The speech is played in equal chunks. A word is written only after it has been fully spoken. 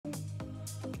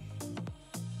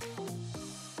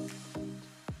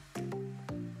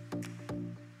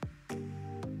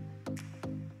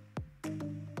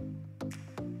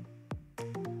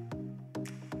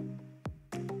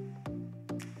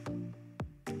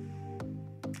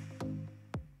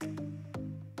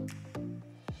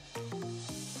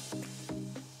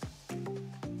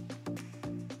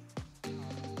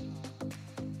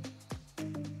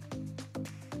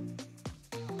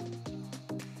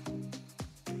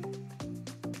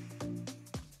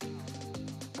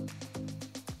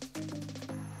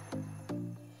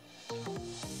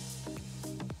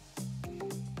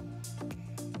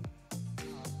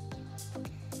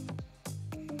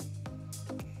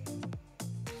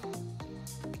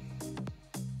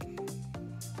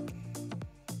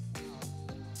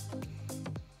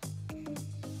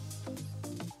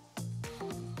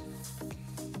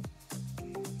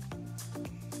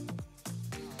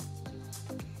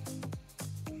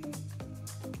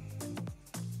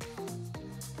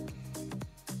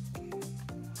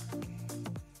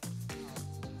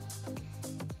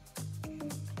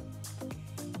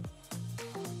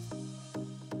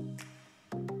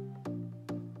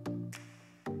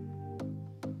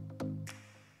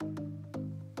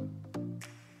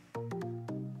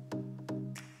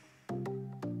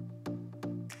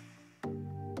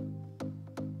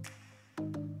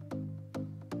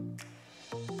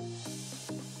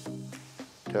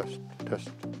Test, test.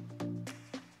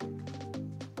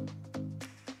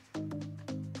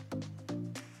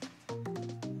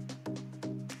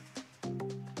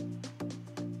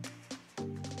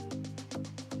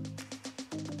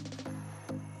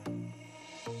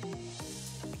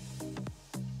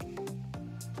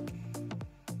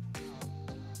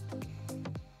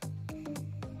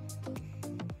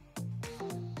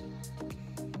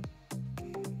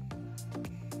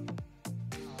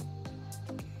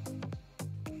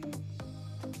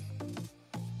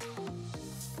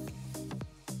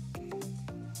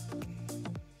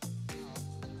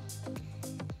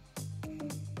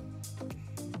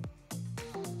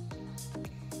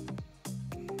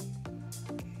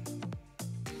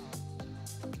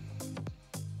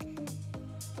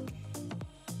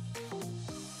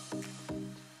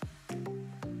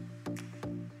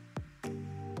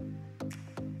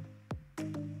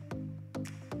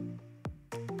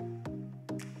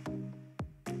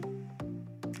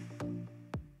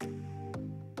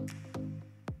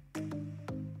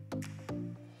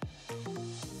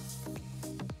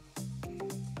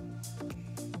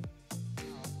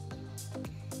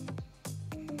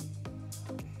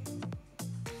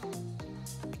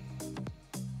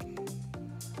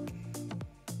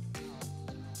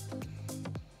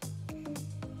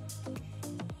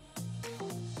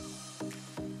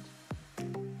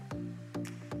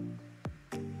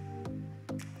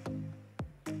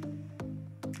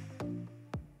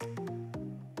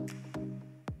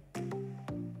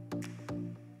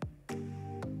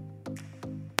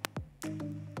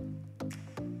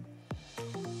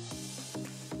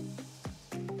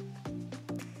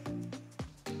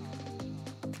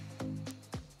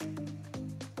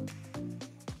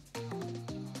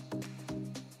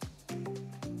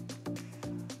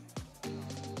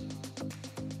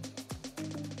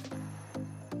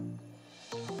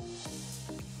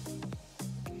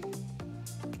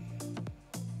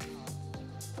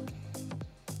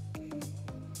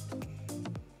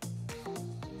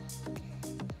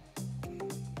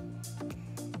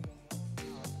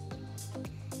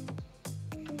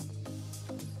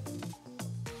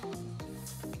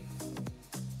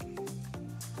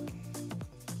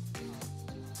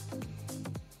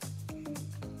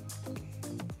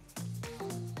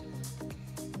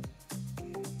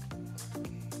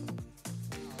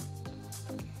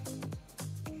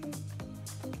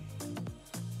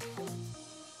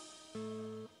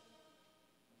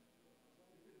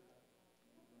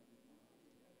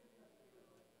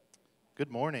 Good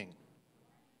morning.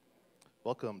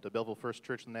 Welcome to Belleville First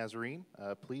Church of the Nazarene.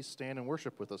 Please stand and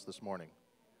worship with us this morning.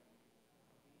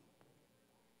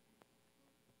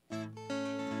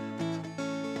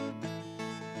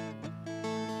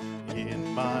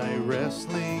 In my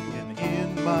wrestling and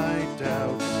in my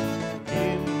doubts,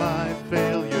 in my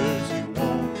failures, you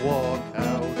won't walk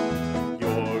out.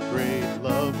 Your great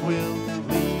love will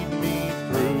lead me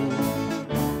through.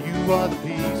 You are the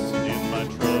peace in my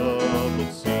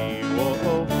troubled sea.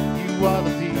 Whoa, you are the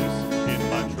peace in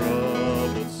my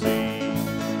troubled sea.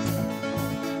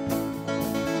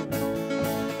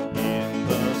 In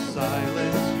the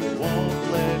silence, you won't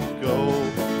let go.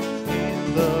 In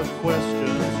the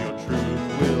questions, your truth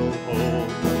will hold.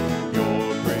 Your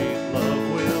great love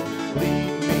will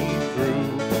lead me through.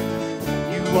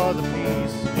 You are the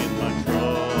peace in my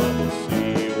troubled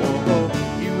sea. Whoa,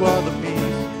 you are the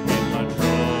peace in my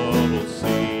troubled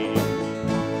sea.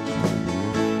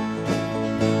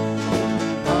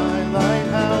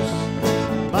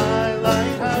 My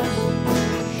lighthouse,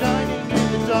 shining in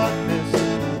the darkness,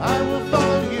 I will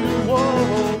follow you.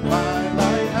 Whoa, my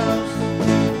lighthouse,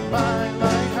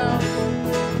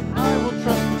 I will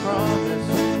trust the promise.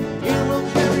 It will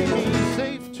carry me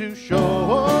safe to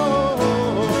shore.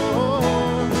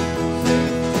 Safe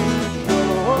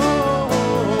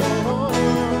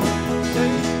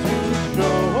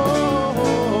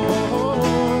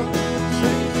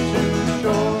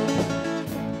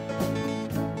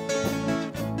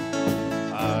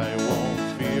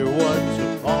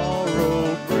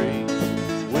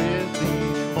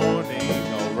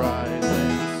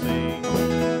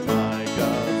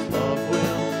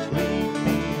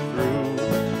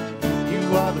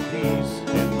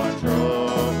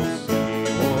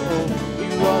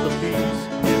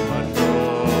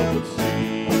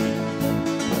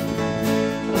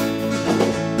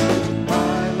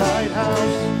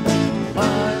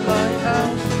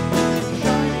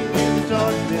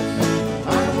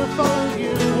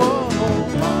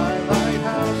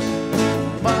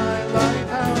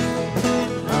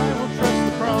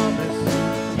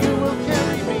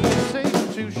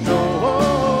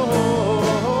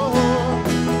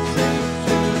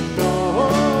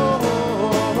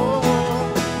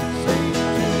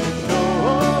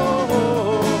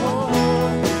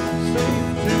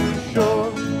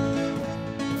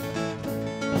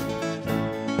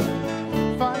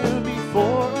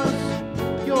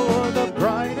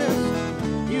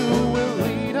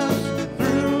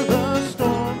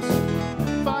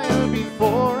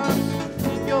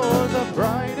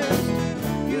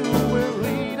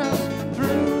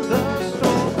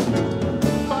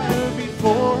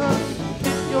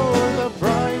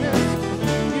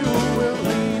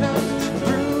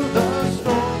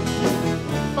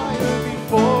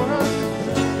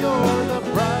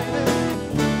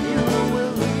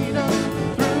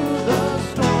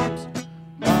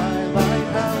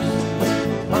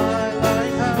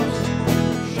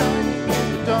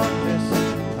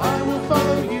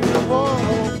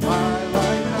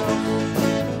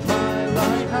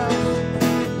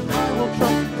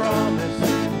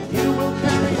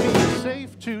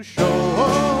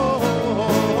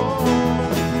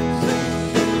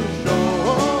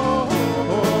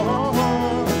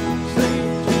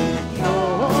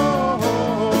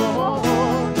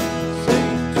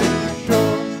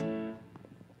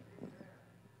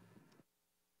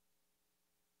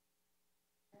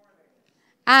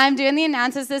I'm doing the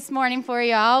announcements this morning for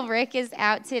y'all. Rick is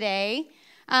out today.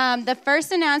 The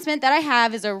first announcement that I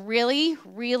have is a really,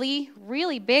 really,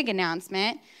 really big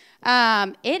announcement.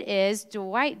 It is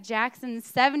Dwight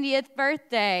Jackson's 70th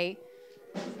birthday.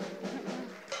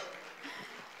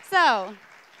 So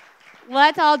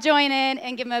let's all join in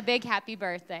and give him a big happy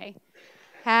birthday.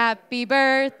 Happy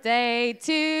birthday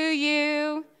to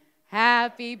you.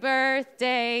 Happy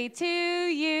birthday to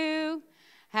you.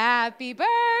 Happy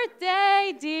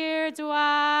birthday, dear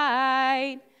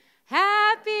Dwight.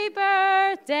 Happy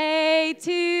birthday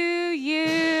to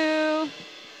you.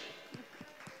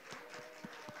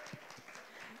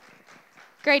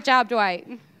 Great job, Dwight.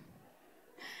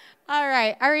 All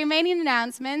right, our remaining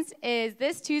announcements is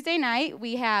this Tuesday night,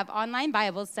 we have online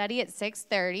Bible study at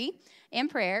 6:30 and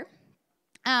prayer.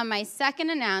 My second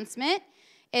announcement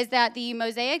is that the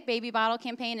Mosaic Baby Bottle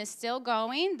campaign is still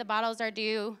going. The bottles are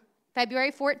due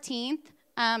February 14th,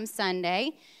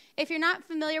 Sunday. If you're not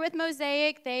familiar with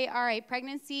Mosaic, they are a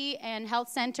pregnancy and health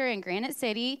center in Granite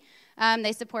City.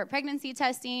 They support pregnancy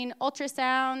testing,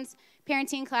 ultrasounds,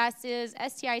 parenting classes,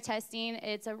 STI testing.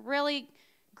 It's a really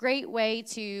great way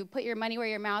to put your money where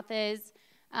your mouth is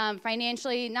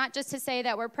financially, not just to say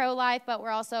that we're pro-life, but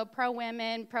we're also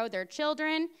pro-women, pro their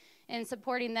children, and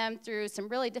supporting them through some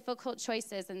really difficult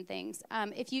choices and things.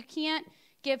 If you can't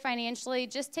give financially,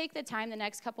 just take the time the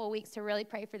next couple of weeks to really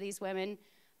pray for these women.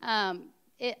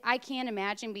 I can't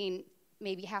imagine being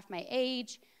maybe half my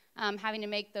age, having to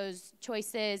make those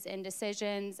choices and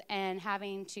decisions and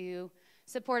having to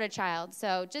support a child.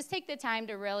 So just take the time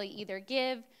to really either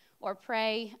give or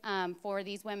pray for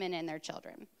these women and their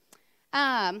children.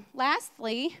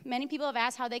 Lastly, many people have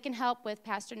asked how they can help with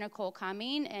Pastor Nicole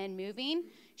coming and moving.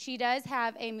 She does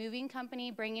have a moving company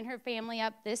bringing her family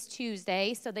up this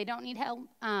Tuesday, so they don't need help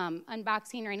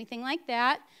unboxing or anything like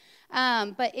that.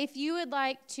 But if you would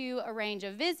like to arrange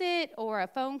a visit or a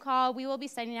phone call, we will be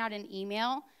sending out an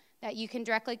email that you can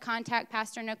directly contact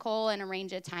Pastor Nicole and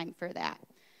arrange a time for that.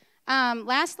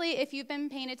 Lastly, if you've been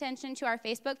paying attention to our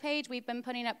Facebook page, we've been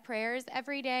putting up prayers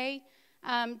every day,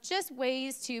 just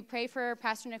ways to pray for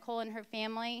Pastor Nicole and her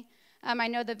family. I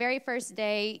know the very first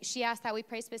day, she asked that we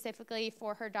pray specifically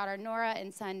for her daughter Nora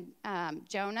and son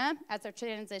Jonah as they're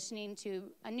transitioning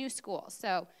to a new school.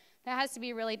 So that has to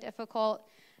be really difficult.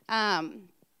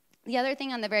 The other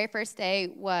thing on the very first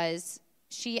day was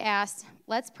she asked,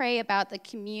 let's pray about the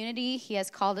community he has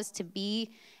called us to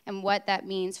be and what that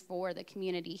means for the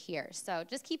community here. So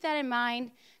just keep that in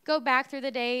mind. Go back through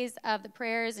the days of the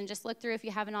prayers and just look through if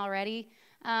you haven't already.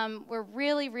 We're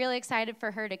really, really excited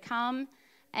for her to come.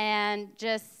 And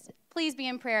just please be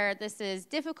in prayer. This is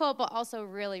difficult, but also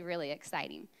really, really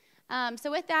exciting. So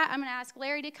with that, I'm going to ask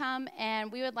Larry to come, and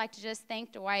we would like to just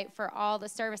thank Dwight for all the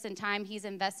service and time he's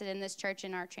invested in this church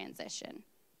in our transition.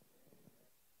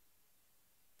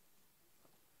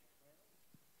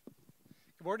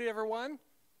 Good morning, everyone.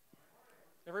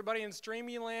 Everybody in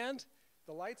streaming land,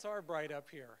 the lights are bright up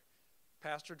here.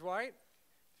 Pastor Dwight,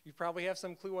 you probably have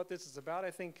some clue what this is about.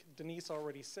 I think Denise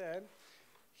already said.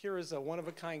 Here is a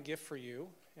one-of-a-kind gift for you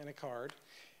and a card.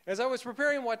 As I was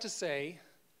preparing what to say,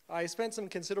 I spent some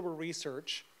considerable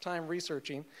time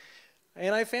researching,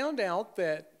 and I found out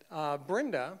that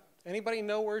Brenda, anybody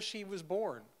know where she was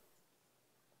born?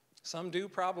 Some do,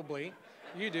 probably.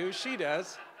 You do, she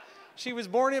does. She was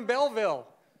born in Belleville,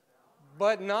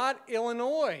 but not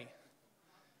Illinois,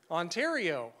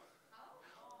 Ontario.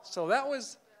 So that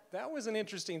was an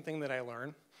interesting thing that I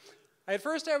learned. At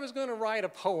first I was going to write a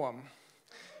poem,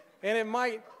 and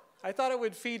I thought it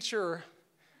would feature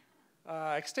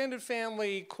extended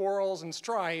family quarrels and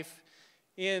strife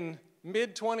in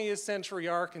mid-20th century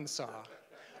Arkansas.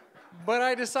 But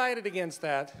I decided against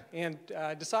that and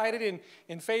decided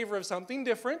in favor of something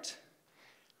different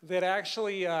that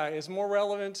actually is more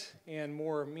relevant and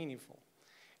more meaningful.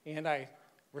 And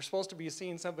we're supposed to be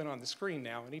seeing something on the screen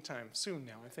now, anytime soon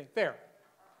now, I think. There.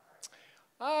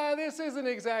 This isn't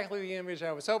exactly the image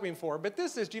I was hoping for, but do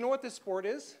you know what this sport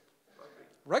is?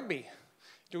 Rugby.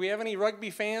 Do we have any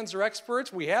rugby fans or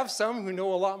experts? We have some who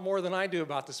know a lot more than I do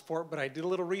about the sport, but I did a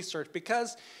little research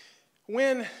because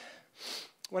when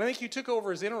I think you took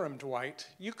over as interim, Dwight,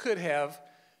 you could have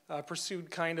pursued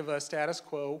kind of a status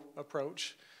quo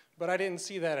approach, but I didn't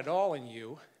see that at all in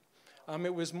you.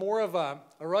 It was more of a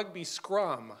rugby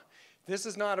scrum. This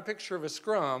is not a picture of a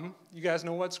scrum. You guys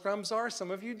know what scrums are?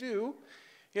 Some of you do.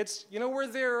 It's, where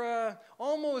they're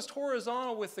almost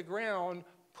horizontal with the ground,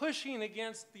 pushing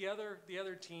against the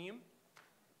other team.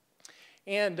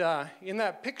 And in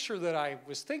that picture that I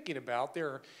was thinking about,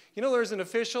 there's an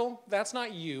official. That's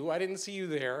not you. I didn't see you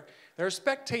there. There are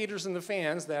spectators and the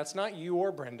fans. That's not you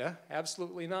or Brenda.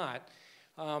 Absolutely not.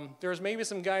 There's maybe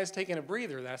some guys taking a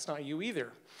breather. That's not you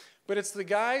either. But it's the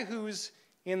guy who's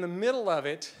in the middle of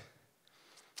it,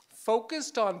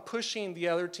 focused on pushing the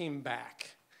other team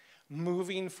back,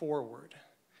 moving forward,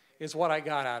 is what I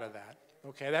got out of that.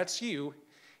 Okay, that's you,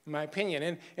 in my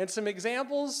opinion. And some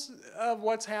examples of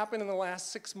what's happened in the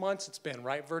last 6 months it's been,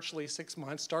 right? Virtually 6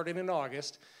 months, starting in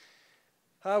August,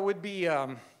 would be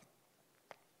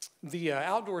the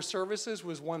outdoor services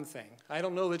was one thing. I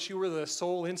don't know that you were the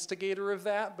sole instigator of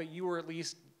that, but you were at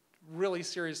least really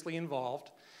seriously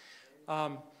involved.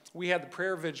 We had the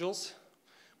prayer vigils.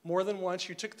 More than once,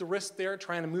 you took the risk there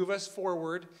trying to move us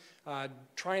forward,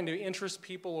 trying to interest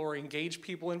people or engage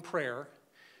people in prayer.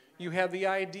 You had the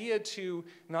idea to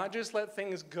not just let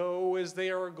things go as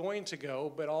they are going to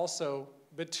go, but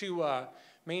to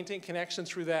maintain connection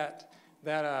through that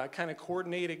kind of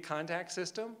coordinated contact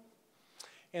system.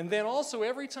 And then also,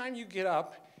 every time you get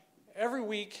up, every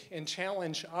week, and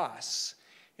challenge us.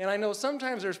 And I know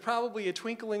sometimes there's probably a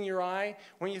twinkle in your eye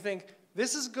when you think,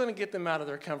 this is going to get them out of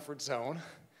their comfort zone.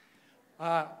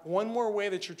 One more way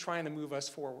that you're trying to move us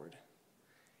forward.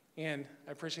 And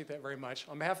I appreciate that very much.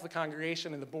 On behalf of the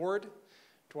congregation and the board,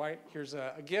 Dwight, here's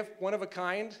a gift, one of a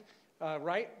kind.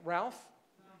 Right, Ralph?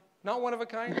 No. Not one of a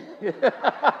kind?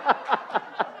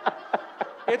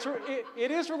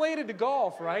 It is related to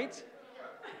golf, right?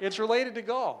 It's related to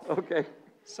golf. Okay.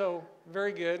 So,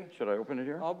 very good. Should I open it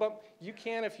here? You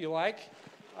can if you like.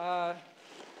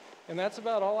 And that's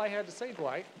about all I had to say,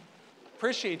 Dwight.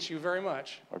 Appreciate you very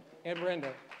much. And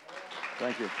Brenda.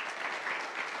 Thank you.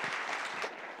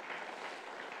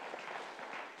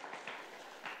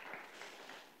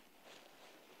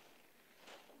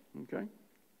 Okay.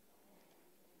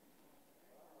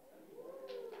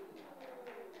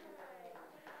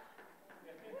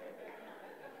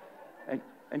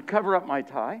 And cover up my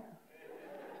tie.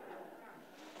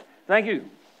 Thank you.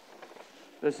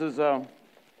 This is, and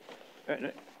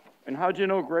how'd you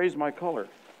know gray's my color?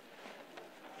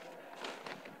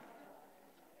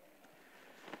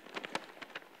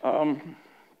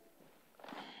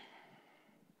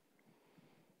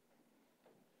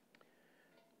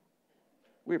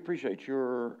 We appreciate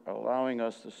your allowing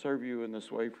us to serve you in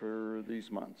this way for these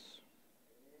months.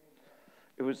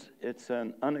 It's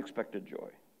an unexpected joy.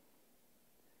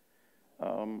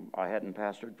 I hadn't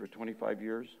pastored for 25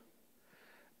 years.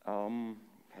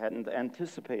 Hadn't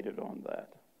anticipated on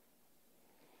that.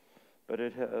 But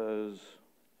it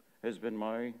has been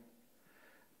my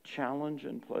challenge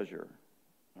and pleasure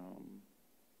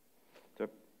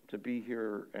to be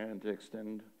here and to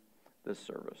extend this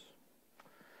service.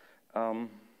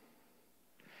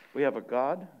 We have a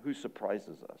God who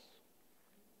surprises us.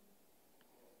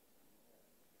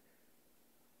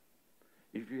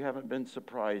 If you haven't been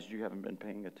surprised, you haven't been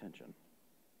paying attention.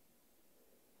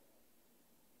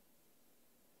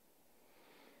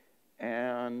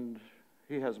 And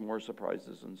he has more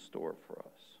surprises in store for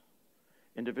us,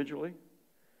 individually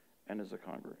and as a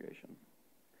congregation.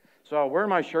 So I'll wear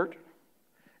my shirt.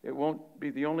 It won't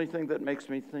be the only thing that makes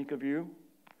me think of you.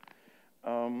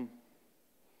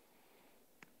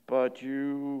 But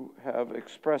you have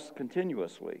expressed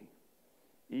continuously,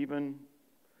 even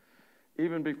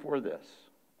before this,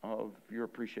 of your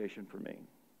appreciation for me.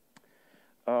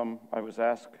 I was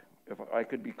asked if I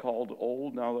could be called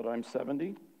old now that I'm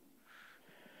 70.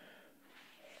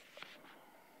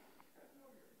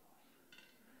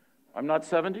 I'm not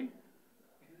 70?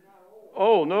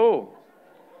 Oh, no.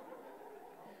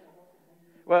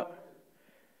 Well,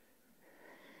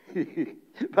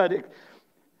 but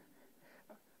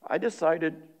I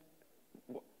decided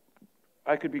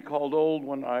I could be called old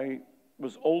when I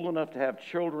was old enough to have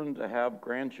children, to have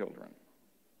grandchildren.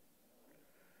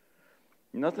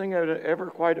 Nothing had ever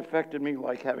quite affected me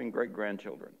like having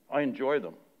great-grandchildren. I enjoy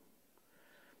them.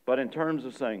 But in terms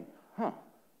of saying,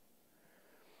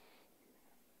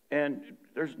 and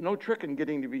there's no trick in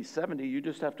getting to be 70, you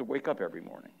just have to wake up every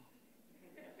morning.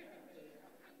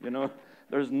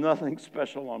 There's nothing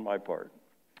special on my part.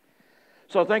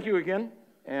 So thank you again,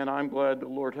 and I'm glad the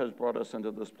Lord has brought us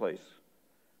into this place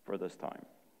for this time.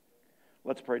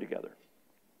 Let's pray together.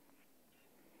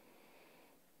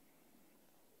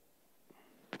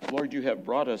 Lord, you have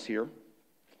brought us here,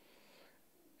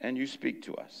 and you speak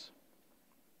to us.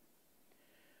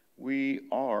 We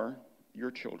are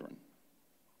your children.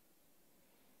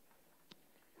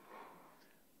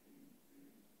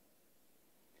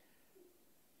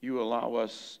 you allow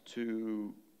us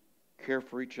to care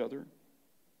for each other.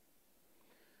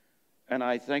 And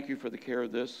I thank you for the care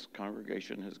this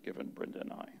congregation has given Brenda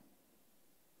and I,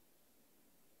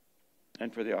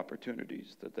 and for the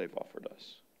opportunities that they've offered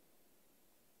us.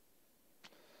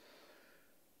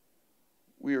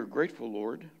 We are grateful,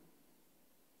 Lord,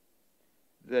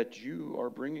 that you are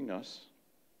bringing us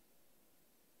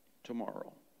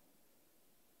tomorrow.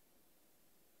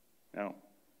 Now,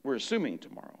 we're assuming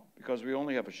tomorrow because we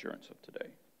only have assurance of today.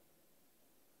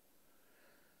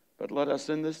 But let us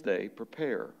in this day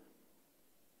prepare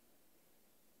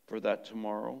for that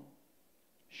tomorrow,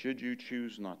 should you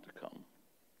choose not to come.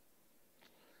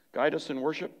 Guide us in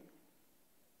worship.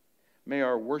 May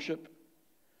our worship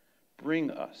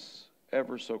bring us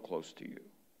ever so close to you.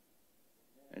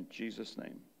 In Jesus'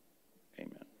 name,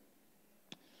 amen.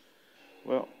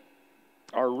 Well,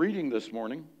 our reading this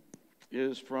morning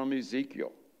is from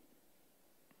Ezekiel.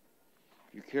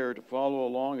 If you care to follow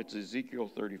along, it's Ezekiel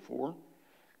 34.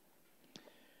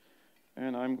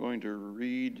 And I'm going to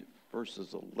read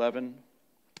verses 11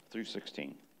 through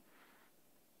 16.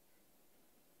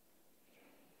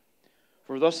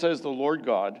 For thus says the Lord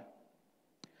God,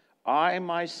 I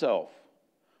myself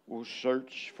will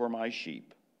search for my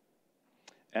sheep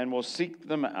and will seek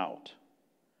them out,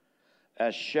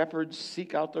 as shepherds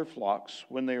seek out their flocks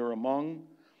when they are among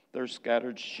their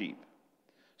scattered sheep.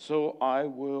 So I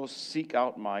will seek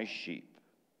out my sheep.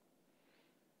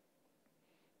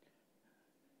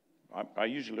 I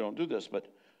usually don't do this, but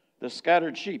the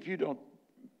scattered sheep,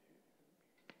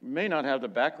 may not have the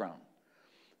background.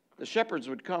 The shepherds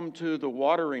would come to the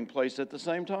watering place at the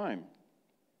same time.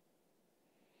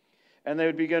 And they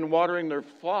would begin watering their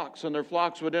flocks, and their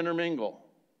flocks would intermingle.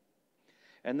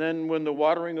 And then when the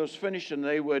watering was finished and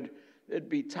it'd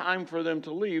be time for them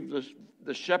to leave,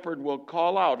 the shepherd will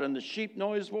call out, and the sheep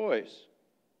know his voice.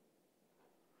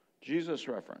 Jesus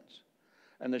reference.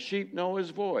 And the sheep know his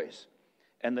voice,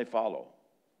 and they follow.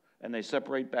 And they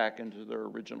separate back into their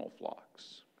original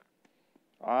flocks.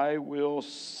 I will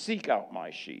seek out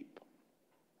my sheep.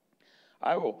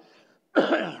 I will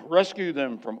rescue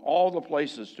them from all the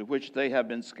places to which they have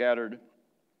been scattered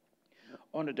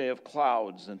on a day of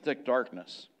clouds and thick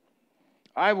darkness.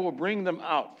 I will bring them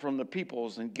out from the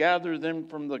peoples and gather them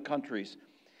from the countries,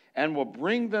 and will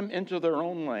bring them into their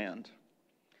own land.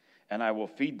 And I will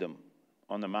feed them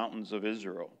on the mountains of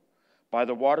Israel, by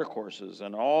the watercourses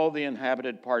and all the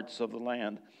inhabited parts of the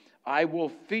land. I will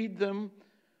feed them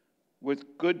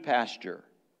with good pasture,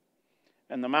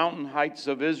 and the mountain heights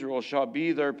of Israel shall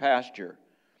be their pasture.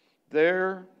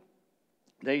 There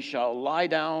they shall lie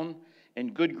down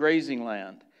in good grazing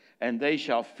land, and they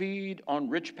shall feed on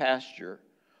rich pasture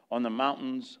on the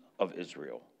mountains of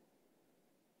Israel.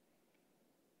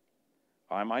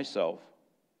 I myself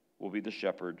will be the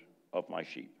shepherd of my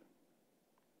sheep.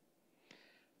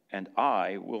 And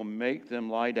I will make them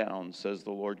lie down, says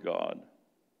the Lord God.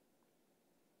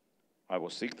 I will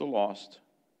seek the lost.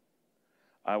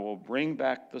 I will bring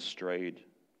back the strayed.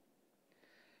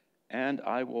 And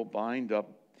I will bind up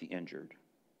the injured.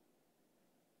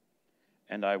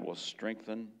 And I will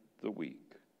strengthen the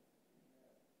weak.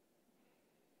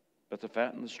 But the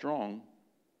fat and the strong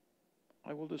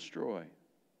I will destroy.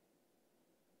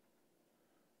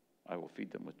 I will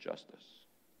feed them with justice.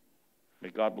 May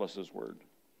God bless his word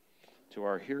to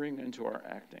our hearing and to our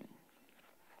acting.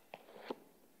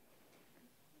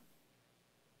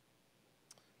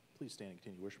 Please stand and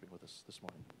continue worshiping with us this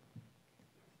morning.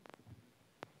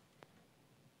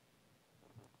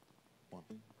 1,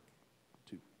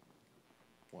 2,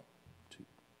 1, 2,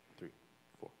 3,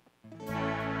 4.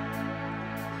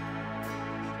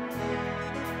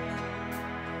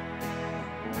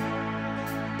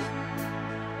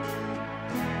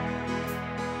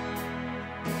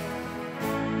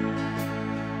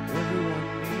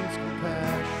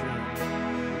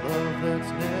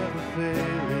 That's never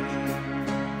failing.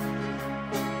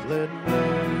 Let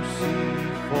mercy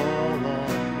fall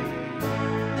on me.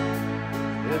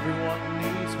 Everyone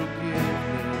needs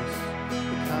forgiveness, the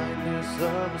kindness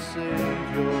of a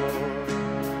Savior,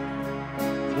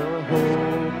 the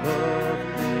hope of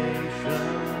nations.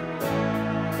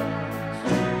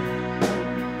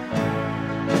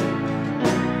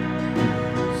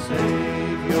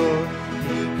 Savior,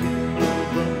 He can move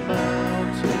the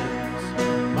mountains.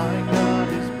 My God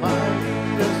is mighty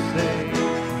to save.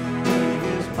 He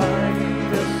is mighty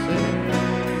to save.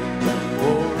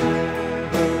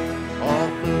 Forever,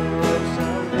 author of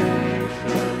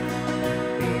salvation.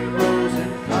 He rose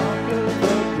and conquered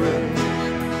the grave.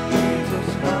 Jesus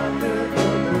conquered the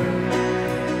grave.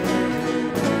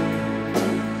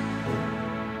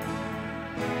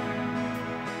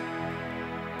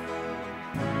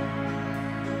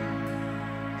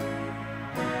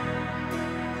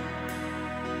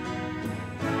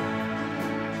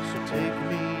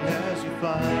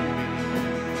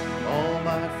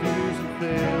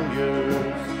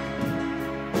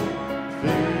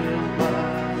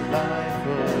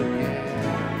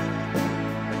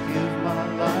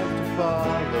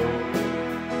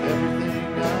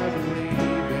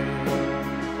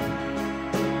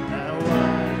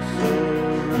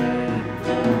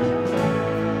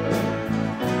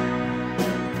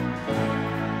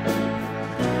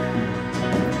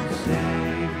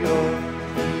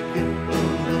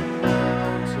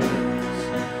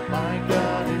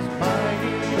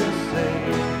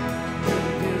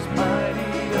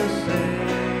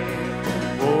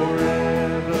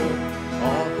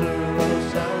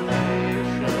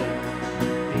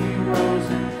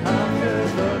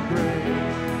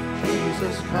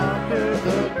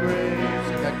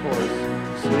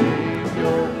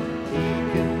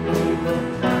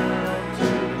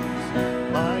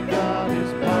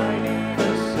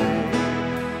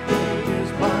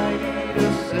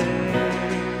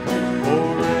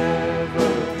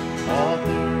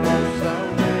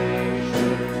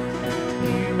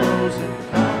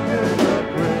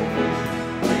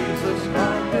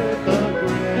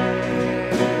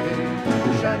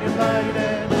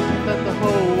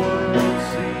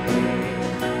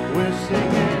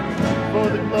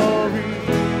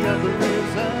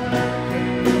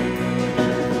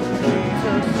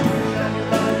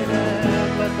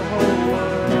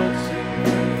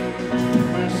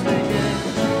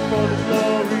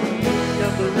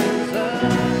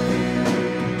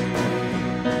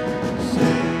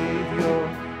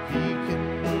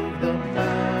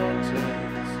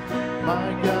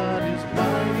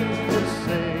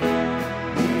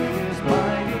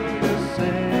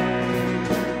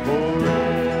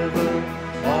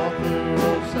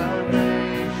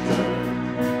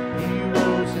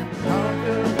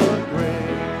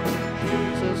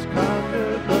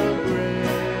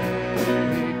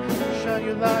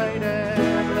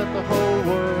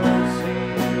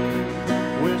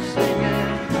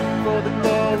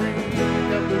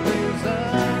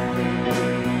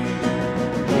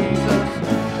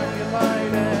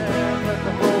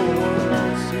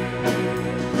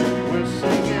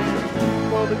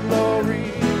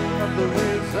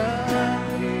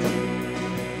 I'm here.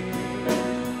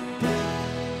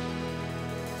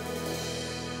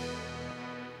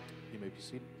 You may be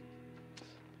seated.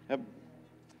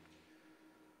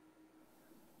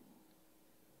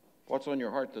 What's on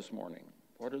your heart this morning?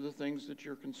 What are the things that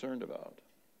you're concerned about?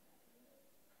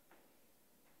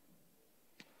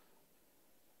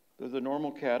 They're the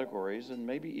normal categories, and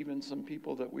maybe even some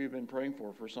people that we've been praying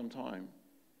for some time.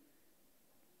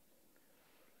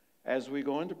 As we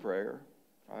go into prayer,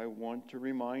 I want to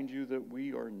remind you that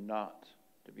we are not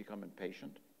to become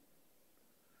impatient,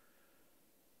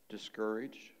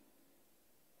 discouraged,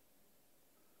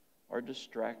 or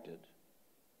distracted.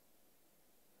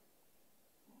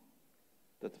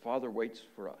 That the Father waits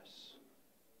for us.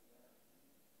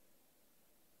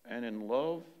 And in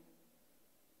love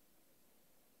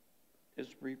is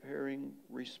preparing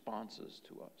responses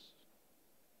to us.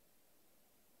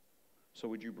 So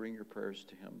would you bring your prayers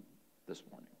to Him this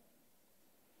morning?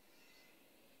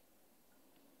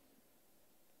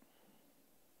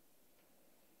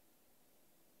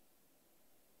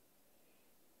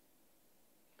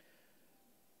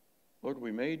 Lord,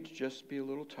 we may just be a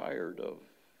little tired of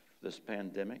this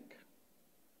pandemic.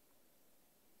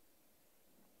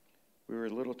 We were a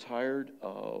little tired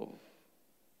of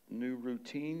new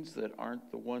routines that aren't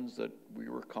the ones that we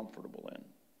were comfortable in.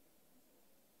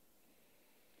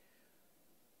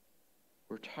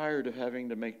 We're tired of having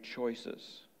to make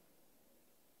choices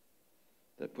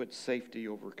that put safety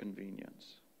over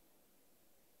convenience.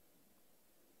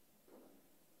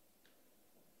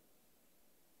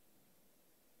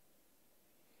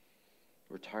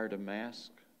 We're tired of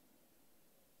masks.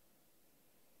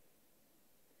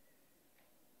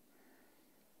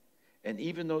 And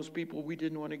even those people we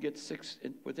didn't want to get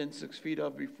within 6 feet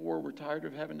of before, we're tired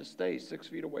of having to stay 6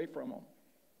 feet away from them.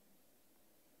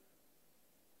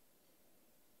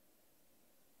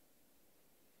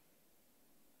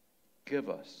 Give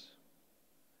us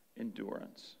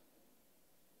endurance.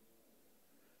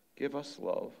 Give us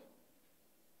love.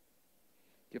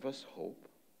 Give us hope.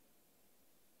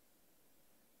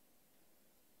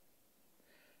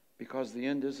 Because the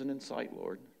end isn't in sight,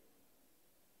 Lord.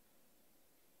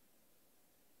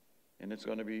 And it's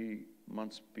going to be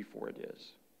months before it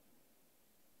is.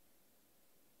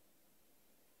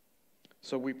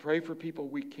 So we pray for people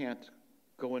we can't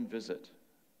go and visit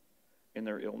in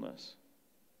their illness.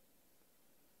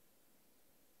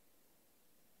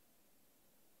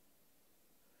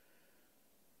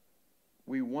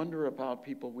 We wonder about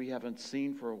people we haven't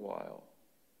seen for a while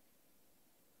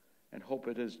and hope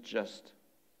it is just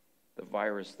the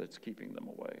virus that's keeping them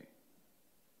away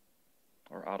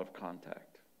or out of contact.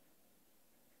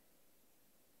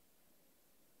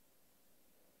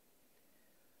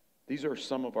 These are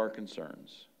some of our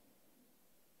concerns.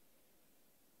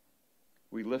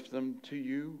 We lift them to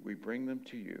you, we bring them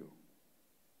to you,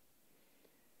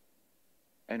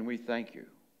 and we thank you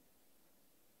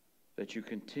that you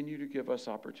continue to give us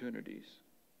opportunities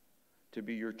to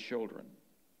be your children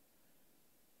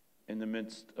in the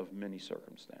midst of many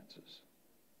circumstances.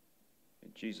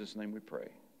 In Jesus' name we pray.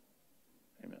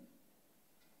 Amen.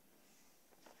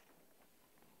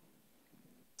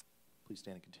 Please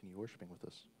stand and continue worshiping with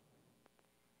us.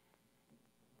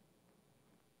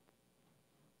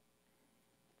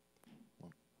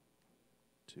 One,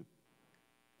 two,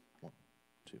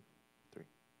 3,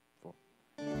 4.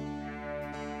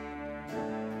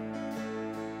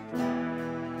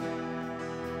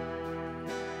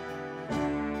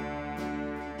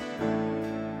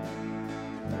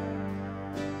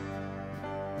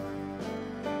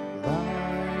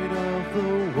 Light of the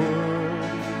world,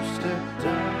 you step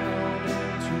down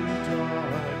into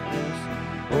darkness.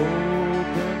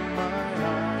 Open my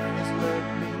eyes, let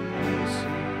me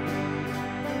see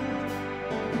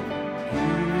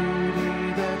beauty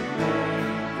that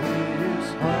made this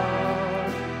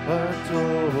heart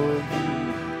adore you.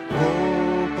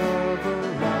 Hope of a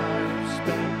life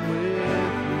spent with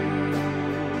you.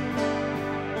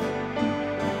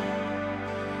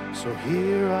 So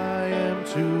here I am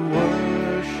to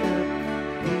worship,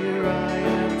 here I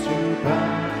am to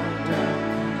bow down,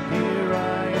 here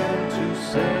I am to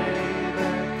say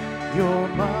that you're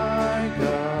my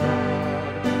God.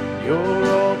 You're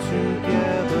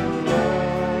altogether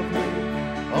lovely,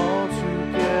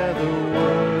 altogether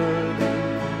worthy,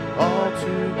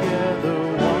 altogether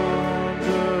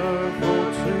wonderful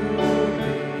to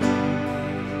me.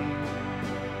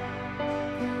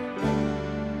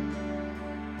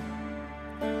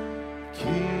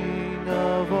 King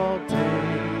of all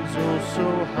days, oh so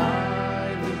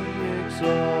highly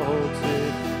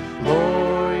exalted,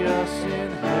 glorious in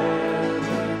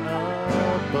heaven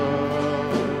above.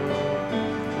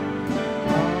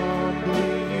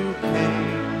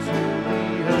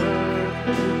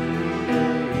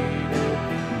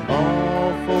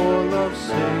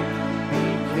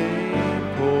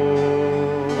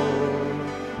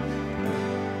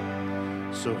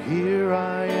 So here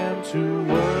I am to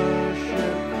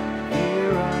worship,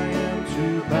 here I am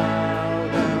to bow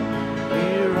down,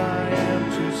 here I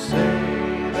am to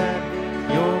say that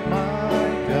you're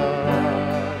my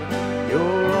God.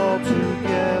 You're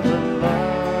altogether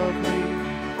lovely,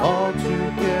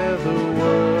 altogether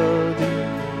worthy,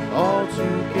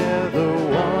 altogether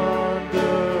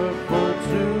wonderful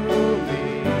to me.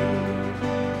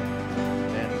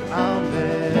 And I'll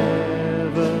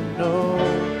never know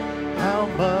how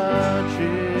much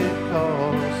it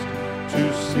cost to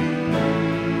see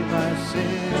my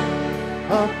sin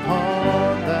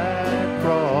upon that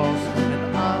cross.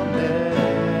 And I'll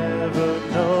never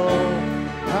know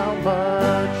how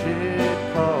much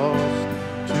it cost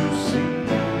to see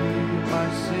my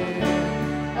sin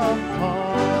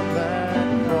upon that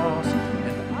cross.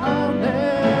 And I'll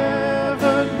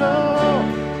never know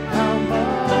how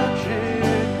much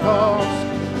it cost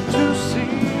to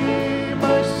see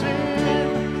my sin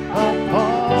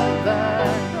upon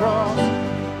that cross.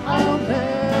 I'll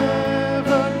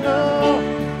never know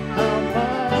how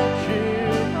much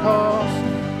it cost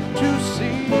to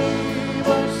see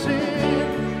my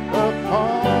sin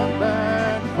upon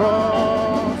that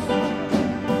cross.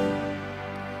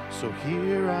 So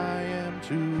here I am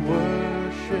to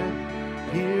worship,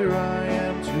 here I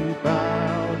am to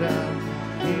bow down,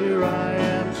 here I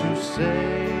am to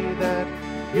say that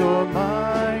you're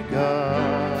my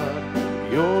God.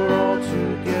 You're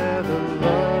altogether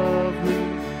lovely,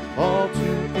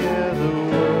 altogether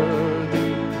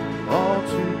worthy,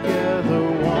 altogether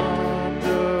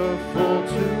wonderful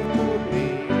to me.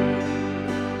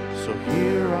 So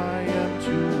here I am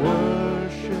to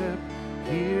worship,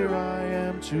 here I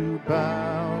am to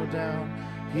bow down,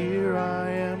 here I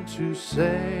am to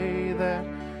say that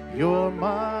you're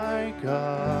my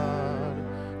God.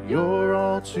 You're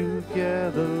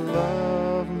altogether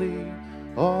lovely,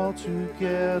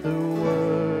 altogether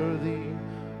worthy,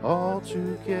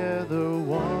 altogether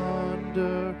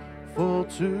wonderful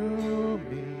to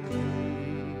me.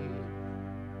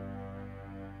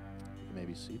 You may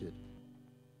be seated.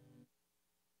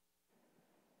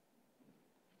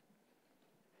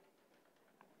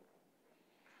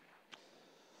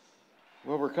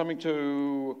 Well, we're coming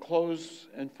to a close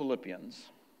in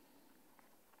Philippians,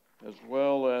 as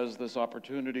well as this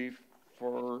opportunity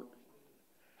for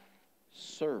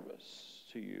service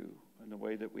to you in the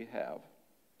way that we have.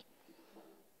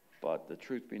 But the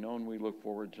truth be known, we look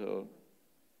forward to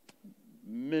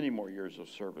many more years of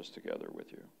service together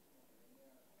with you.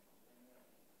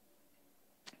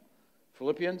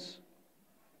 Philippians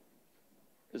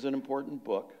is an important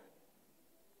book,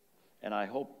 and I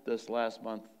hope this last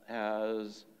month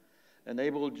has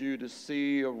enabled you to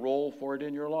see a role for it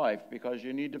in your life, because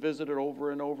you need to visit it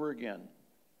over and over again.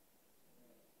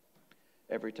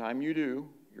 Every time you do,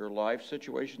 your life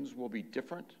situations will be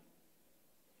different,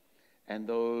 and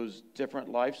those different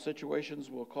life situations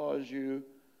will cause you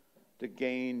to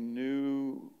gain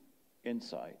new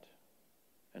insight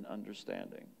and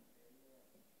understanding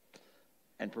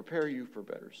and prepare you for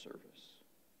better service.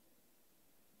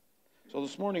 So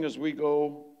this morning, as we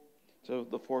go to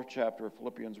the 4th chapter of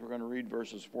Philippians, we're going to read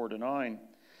verses 4 to 9.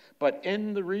 But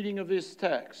in the reading of this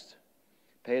text,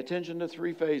 pay attention to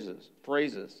 3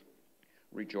 phrases.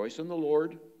 Rejoice in the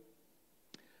Lord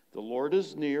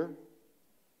is near.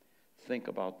 Think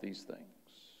about these things.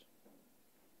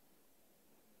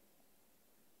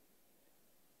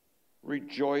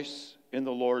 Rejoice in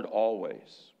the Lord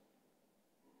always.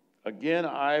 Again,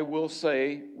 I will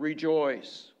say,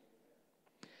 rejoice.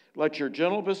 Let your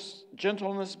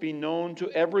gentleness be known to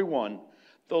everyone.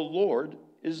 The Lord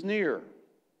is near.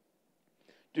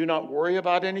 Do not worry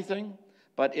about anything,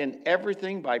 but in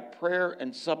everything by prayer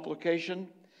and supplication,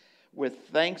 with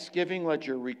thanksgiving, let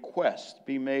your requests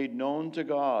be made known to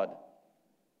God.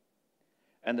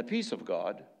 And the peace of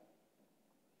God,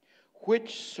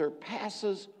 which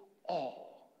surpasses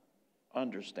all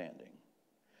understanding,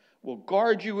 will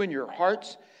guard you in your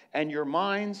hearts and your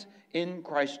minds in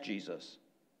Christ Jesus.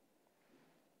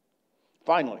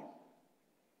 Finally,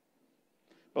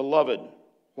 beloved,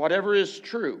 whatever is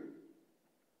true,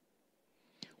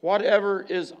 whatever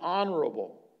is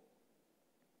honorable,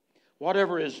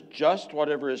 whatever is just,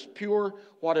 whatever is pure,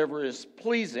 whatever is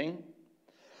pleasing,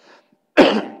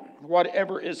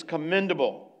 whatever is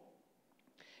commendable,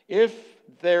 if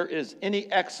there is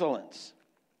any excellence,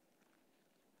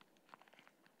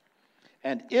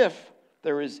 and if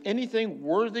there is anything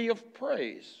worthy of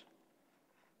praise,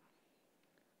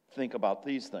 think about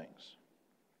these things.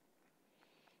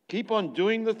 Keep on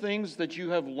doing the things that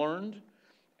you have learned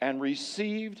and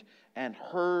received and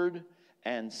heard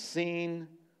and seen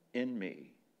in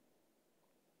me.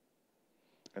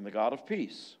 And the God of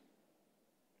peace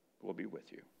will be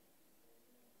with you.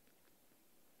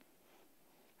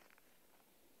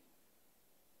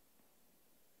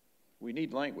 We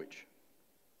need language.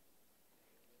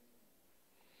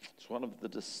 It's one of the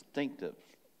distinctive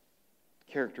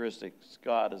characteristics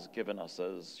God has given us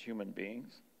as human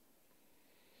beings.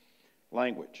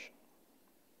 Language.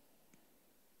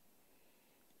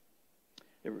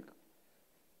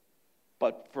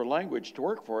 But for language to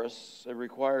work for us, it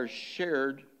requires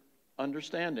shared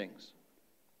understandings.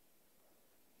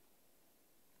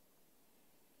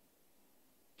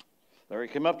 Larry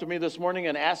came up to me this morning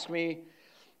and asked me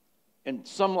in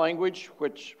some language,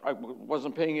 which I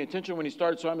wasn't paying attention when he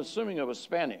started, so I'm assuming it was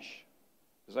Spanish.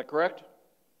 Is that correct?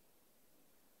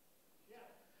 Yeah.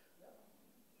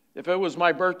 If it was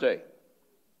my birthday.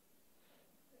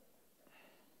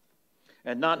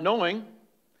 And not knowing,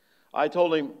 I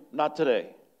told him, not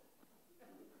today,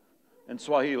 in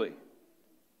Swahili.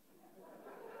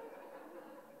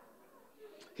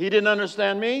 He didn't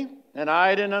understand me, and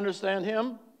I didn't understand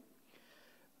him.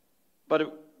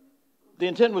 But the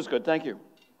intent was good, thank you.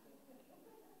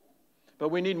 But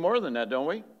we need more than that, don't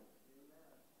we?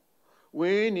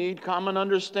 We need common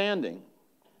understanding.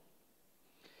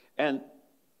 And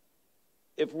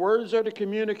if words are to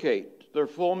communicate their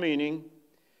full meaning,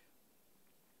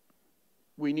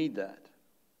 we need that.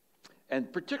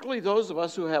 And particularly those of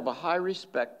us who have a high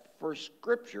respect for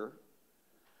Scripture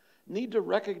need to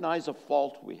recognize a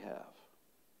fault we have.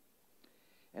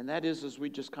 And that is as we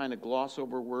just kind of gloss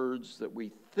over words that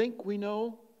we think we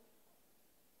know,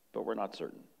 but we're not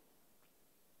certain.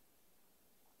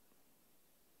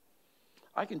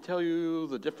 I can tell you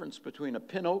the difference between a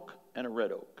pin oak and a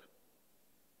red oak.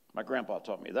 My grandpa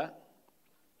taught me that.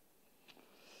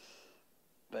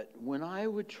 But when I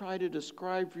would try to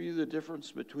describe for you the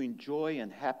difference between joy and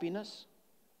happiness,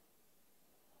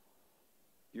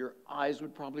 your eyes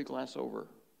would probably glass over.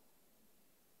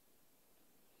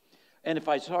 And if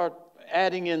I start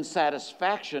adding in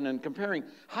satisfaction and comparing,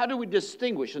 how do we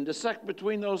distinguish and dissect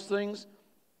between those things?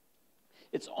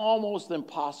 It's almost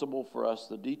impossible for us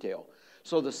to detail.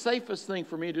 So the safest thing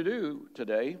for me to do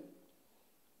today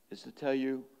is to tell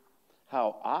you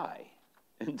how I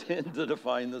intend to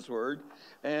define this word.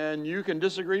 And you can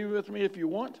disagree with me if you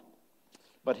want,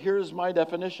 but here's my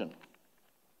definition.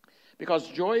 Because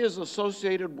joy is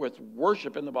associated with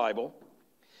worship in the Bible,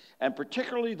 and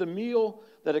particularly the meal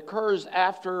that occurs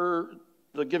after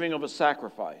the giving of a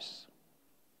sacrifice.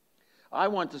 I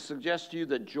want to suggest to you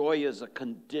that joy is a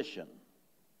condition.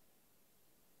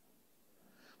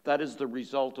 That is the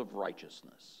result of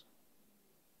righteousness.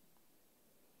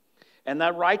 And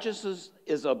that righteousness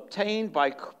is obtained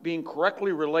by being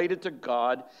correctly related to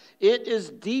God. It is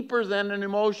deeper than an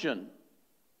emotion.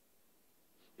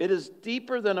 It is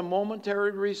deeper than a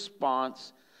momentary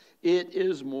response. It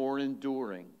is more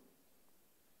enduring.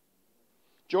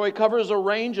 Joy covers a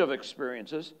range of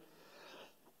experiences.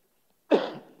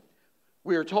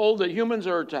 We are told that humans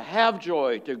are to have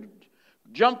joy, to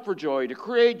jump for joy, to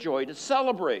create joy, to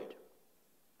celebrate.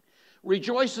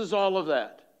 Rejoice is all of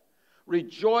that.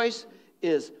 Rejoice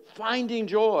is finding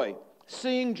joy,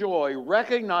 seeing joy,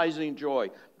 recognizing joy,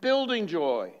 building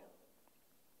joy.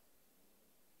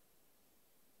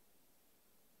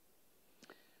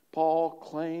 Paul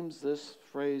claims this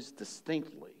phrase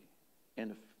distinctly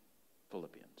in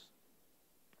Philippians.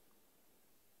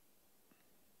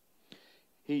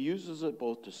 He uses it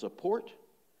both to support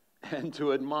and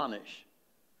to admonish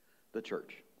the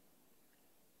church.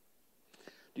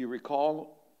 Do you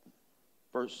recall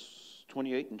verse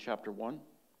 28 in chapter 1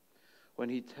 when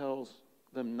he tells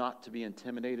them not to be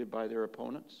intimidated by their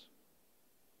opponents?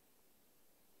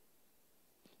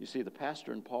 You see, the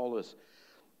pastor and Paul is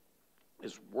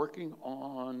working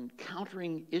on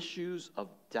countering issues of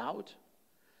doubt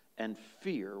and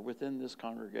fear within this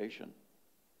congregation.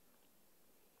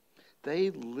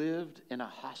 They lived in a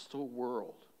hostile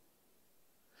world.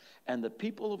 And the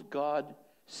people of God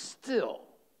still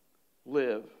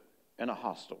live in a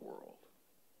hostile world.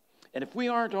 And if we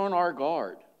aren't on our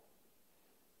guard,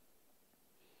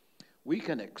 we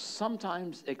can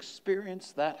sometimes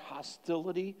experience that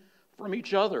hostility from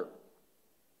each other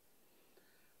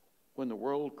when the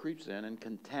world creeps in and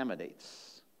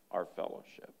contaminates our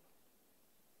fellowship.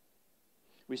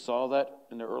 We saw that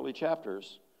in the early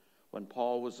chapters when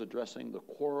Paul was addressing the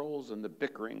quarrels and the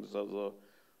bickerings of the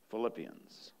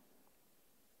Philippians.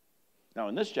 Now,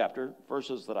 in this chapter,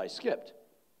 verses that I skipped,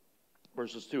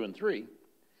 verses 2 and 3,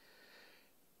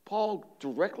 Paul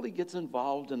directly gets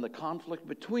involved in the conflict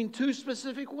between two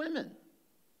specific women.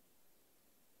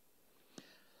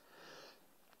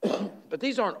 But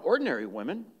these aren't ordinary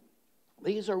women.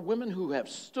 These are women who have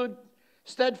stood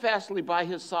steadfastly by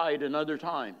his side in other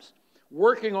times,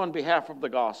 working on behalf of the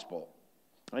gospel.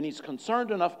 And he's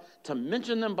concerned enough to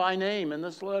mention them by name in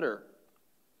this letter.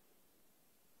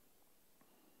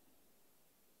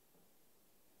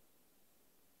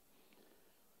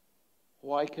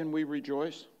 Why can we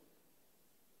rejoice?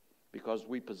 Because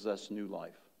we possess new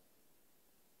life.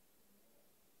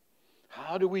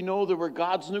 How do we know that we're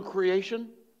God's new creation?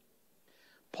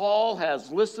 Paul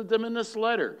has listed them in this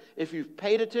letter. If you've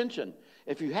paid attention,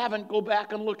 if you haven't, go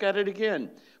back and look at it again.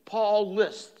 Paul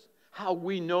lists how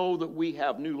we know that we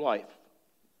have new life.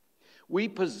 We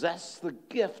possess the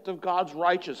gift of God's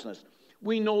righteousness.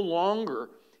 We no longer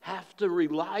have to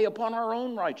rely upon our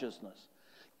own righteousness.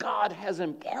 God has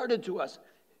imparted to us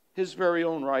his very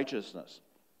own righteousness.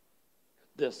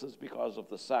 This is because of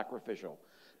the sacrificial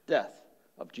death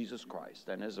of Jesus Christ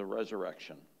and his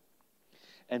resurrection.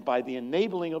 And by the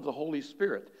enabling of the Holy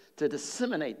Spirit to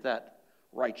disseminate that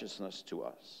righteousness to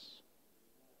us.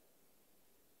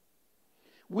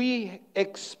 We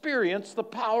experience the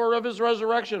power of his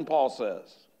resurrection, Paul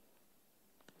says.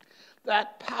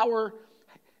 That power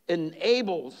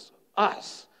enables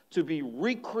us to be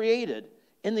recreated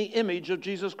in the image of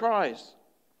Jesus Christ.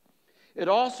 It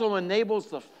also enables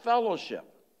the fellowship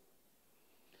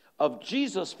of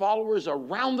Jesus' followers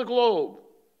around the globe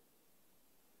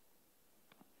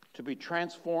to be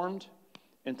transformed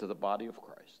into the body of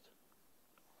Christ.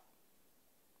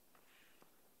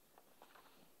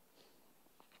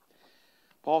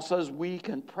 Paul says we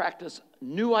can practice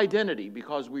new identity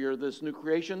because we are this new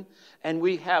creation, and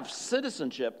we have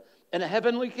citizenship in a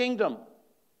heavenly kingdom.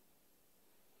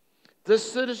 This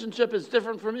citizenship is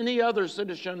different from any other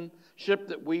citizenship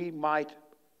that we might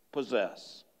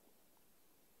possess.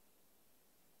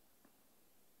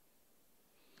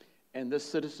 And this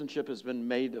citizenship has been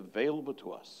made available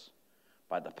to us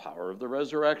by the power of the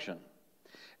resurrection.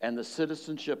 And the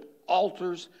citizenship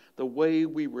alters the way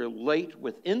we relate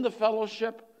within the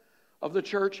fellowship of the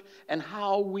church and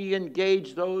how we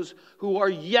engage those who are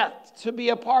yet to be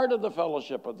a part of the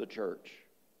fellowship of the church.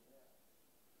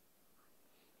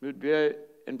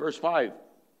 In verse 5,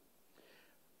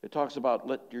 it talks about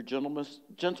let your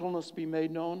gentleness be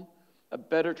made known. A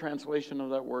better translation of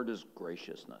that word is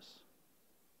graciousness.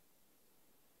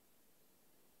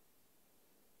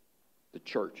 The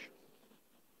church,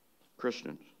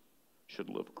 Christians, should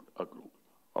live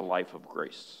a life of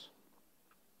grace.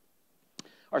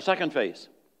 Our second phase,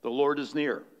 the Lord is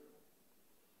near.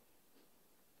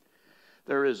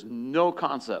 There is no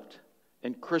concept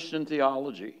in Christian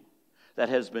theology that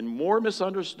has been more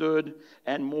misunderstood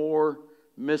and more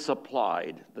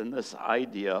misapplied than this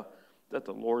idea that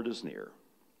the Lord is near.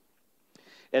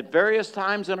 At various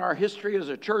times in our history as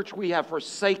a church, we have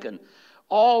forsaken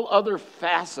all other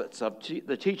facets of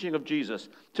the teaching of Jesus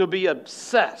to be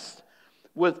obsessed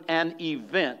with an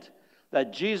event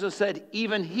that Jesus said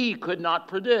even he could not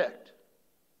predict.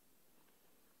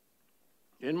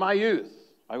 In my youth,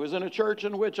 I was in a church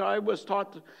in which I was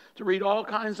taught to read all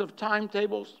kinds of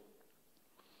timetables,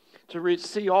 to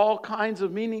see all kinds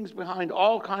of meanings behind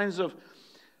all kinds of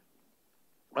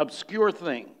obscure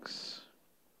things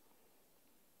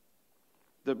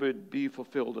that would be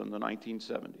fulfilled in the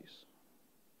 1970s.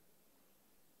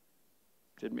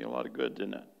 Did me a lot of good,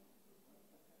 didn't it?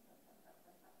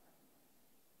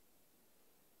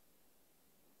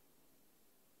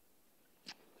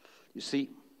 You see,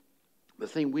 the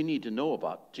thing we need to know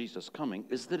about Jesus coming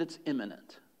is that it's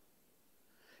imminent.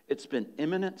 It's been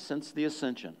imminent since the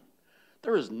ascension.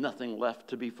 There is nothing left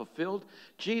to be fulfilled.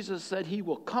 Jesus said he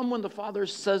will come when the Father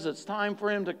says it's time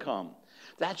for him to come.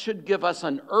 That should give us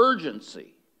an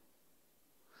urgency,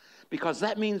 because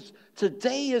that means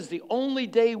today is the only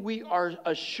day we are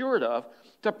assured of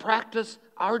to practice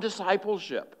our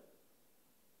discipleship.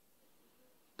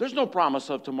 There's no promise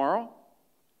of tomorrow.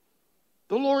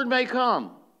 The Lord may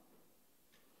come,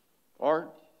 or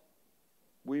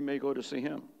we may go to see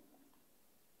him.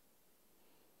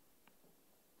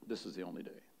 This is the only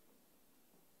day.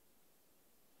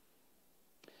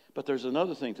 But there's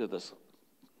another thing to this.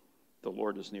 The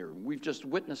Lord is near. We've just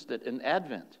witnessed it in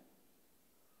Advent.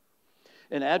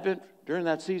 In Advent, during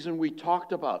that season, we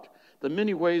talked about the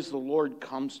many ways the Lord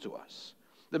comes to us.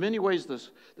 The many ways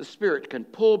the Spirit can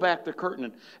pull back the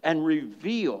curtain and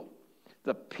reveal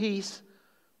the peace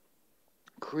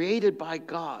created by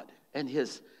God and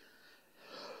his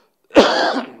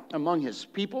among his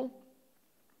people,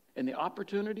 and the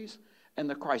opportunities and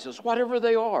the crisis. Whatever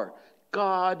they are,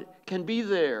 God can be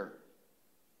there.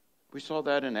 We saw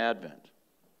that in Advent.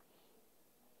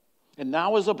 And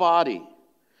now as a body,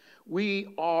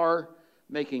 we are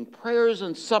making prayers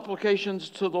and supplications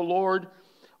to the Lord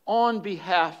on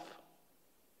behalf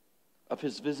of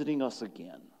his visiting us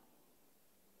again.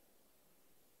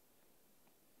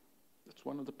 That's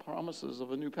one of the promises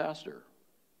of a new pastor.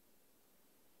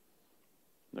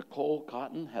 Nicole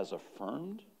Cotton has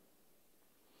affirmed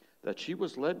that she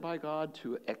was led by God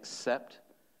to accept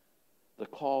the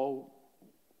call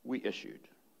we issued.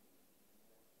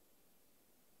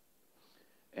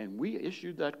 And we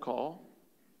issued that call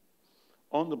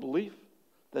on the belief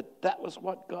that that was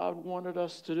what God wanted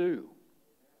us to do.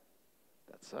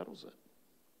 That settles it.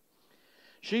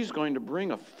 She's going to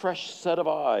bring a fresh set of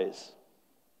eyes.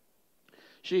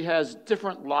 She has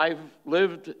different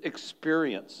lived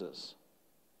experiences.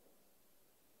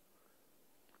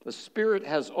 The Spirit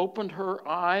has opened her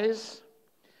eyes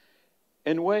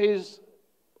in ways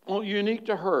unique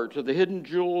to her, to the hidden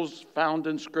jewels found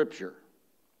in Scripture.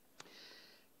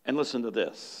 And listen to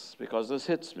this, because this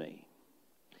hits me.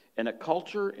 In a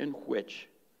culture in which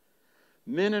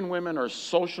men and women are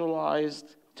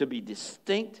socialized to be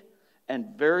distinct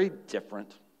and very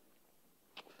different,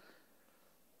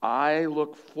 I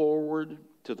look forward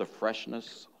to the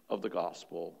freshness of the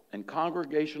gospel and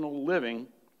congregational living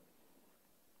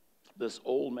this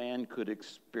old man could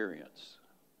experience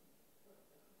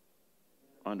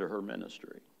under her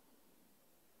ministry.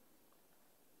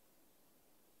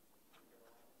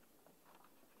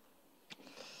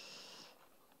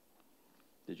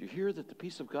 Did you hear that the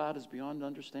peace of God is beyond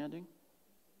understanding?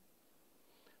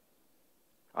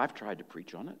 I've tried to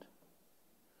preach on it.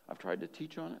 I've tried to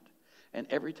teach on it. And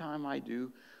every time I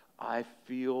do, I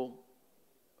feel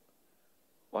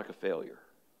like a failure.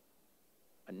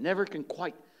 I never can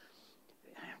quite,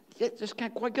 just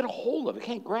can't quite get a hold of it,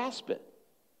 can't grasp it.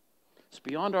 It's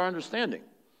beyond our understanding.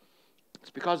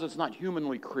 It's because it's not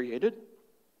humanly created.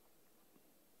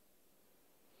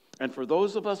 And for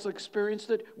those of us who experienced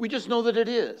it, we just know that it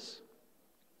is.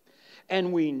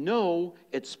 And we know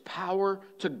its power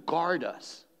to guard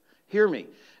us. Hear me.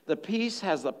 The peace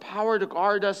has the power to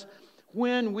guard us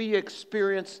when we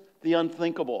experience the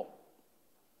unthinkable.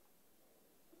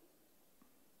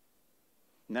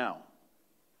 Now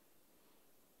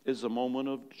is a moment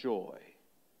of joy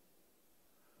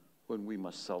when we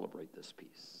must celebrate this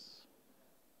peace.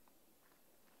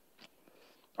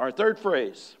 Our third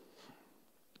phrase.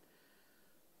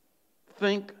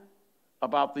 Think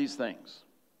about these things.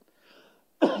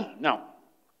 Now,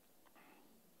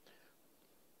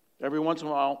 every once in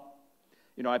a while,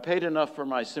 I paid enough for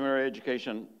my seminary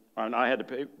education, and I had to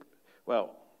pay,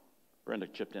 well, Brenda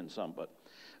chipped in some, but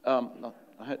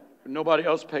nobody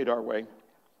else paid our way.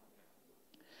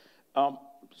 So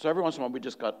every once in a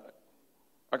while,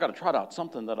 I got to trot out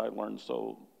something that I learned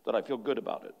so that I feel good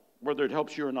about it. Whether it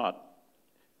helps you or not,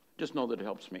 just know that it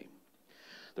helps me.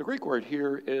 The Greek word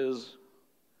here is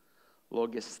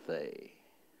logisthē.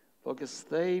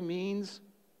 Logisthē means,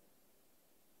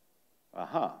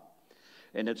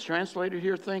 and it's translated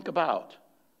here, think about.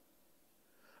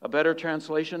 A better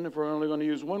translation, if we're only going to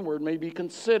use one word, may be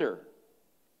consider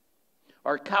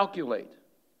or calculate.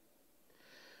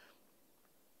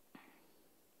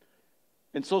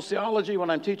 In sociology, when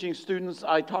I'm teaching students,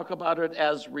 I talk about it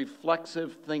as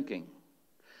reflexive thinking,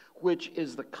 which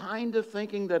is the kind of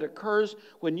thinking that occurs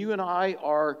when you and I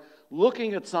are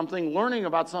looking at something, learning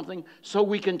about something, so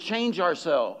we can change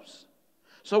ourselves,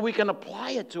 so we can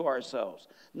apply it to ourselves.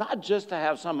 Not just to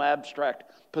have some abstract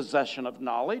possession of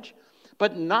knowledge,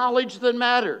 but knowledge that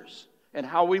matters and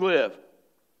how we live.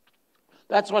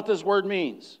 That's what this word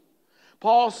means.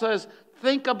 Paul says,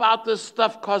 think about this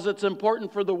stuff because it's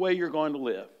important for the way you're going to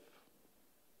live.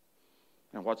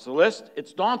 And what's the list?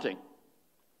 It's daunting.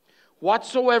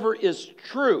 Whatsoever is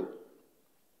true,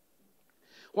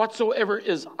 whatsoever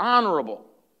is honorable,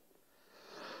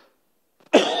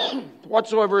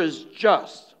 whatsoever is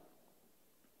just,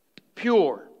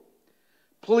 pure,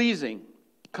 pleasing,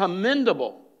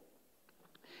 commendable.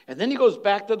 And then he goes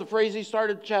back to the phrase he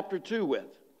started chapter 2 with,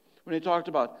 when he talked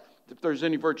about if there's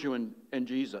any virtue in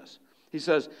Jesus. He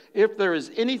says, if there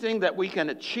is anything that we can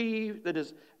achieve that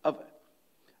is of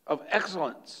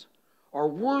excellence or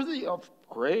worthy of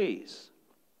praise,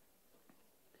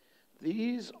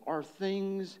 these are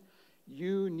things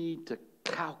you need to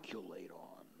calculate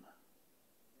on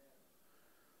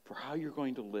for how you're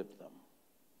going to live them.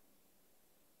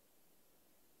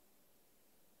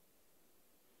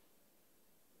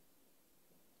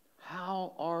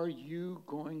 How are you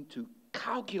going to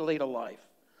calculate a life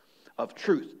of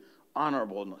truth,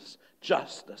 honorableness,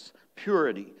 justice,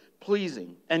 purity,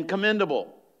 pleasing, and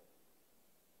commendable?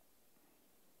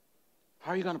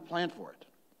 How are you going to plan for it?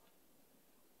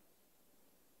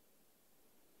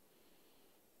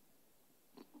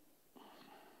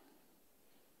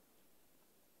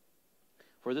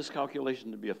 For this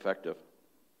calculation to be effective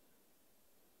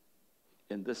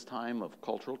in this time of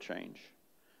cultural change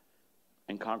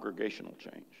and congregational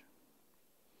change,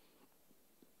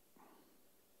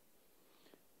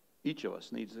 each of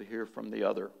us needs to hear from the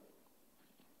other.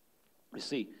 You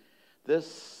see,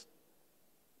 this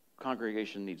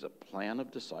congregation needs a plan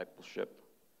of discipleship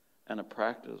and a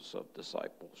practice of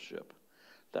discipleship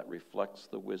that reflects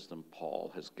the wisdom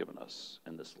Paul has given us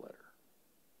in this letter.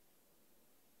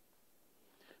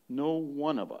 No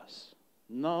one of us,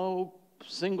 no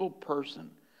single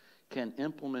person can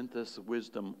implement this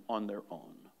wisdom on their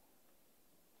own.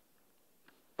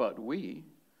 But we,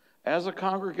 as a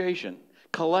congregation,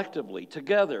 collectively,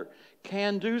 together,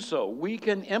 can do so. We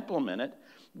can implement it.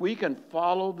 We can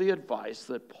follow the advice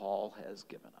that Paul has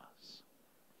given us.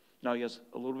 Now, he has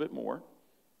a little bit more.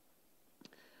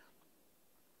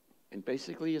 And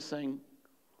basically, he's saying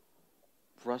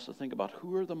for us to think about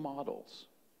who are the models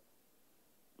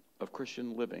of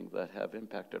Christian living that have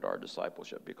impacted our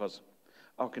discipleship. Because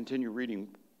I'll continue reading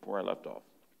where I left off.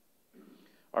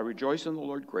 I rejoice in the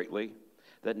Lord greatly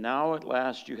that now at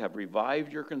last you have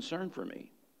revived your concern for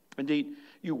me. Indeed,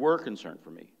 you were concerned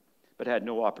for me, but had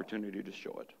no opportunity to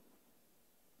show it.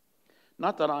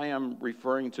 Not that I am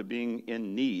referring to being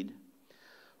in need,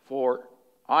 for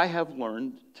I have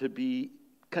learned to be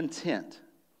content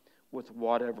with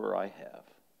whatever I have.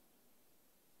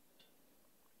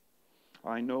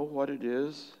 I know what it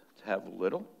is to have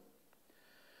little,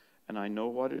 and I know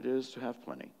what it is to have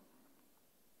plenty.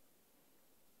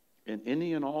 In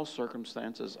any and all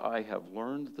circumstances, I have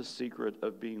learned the secret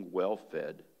of being well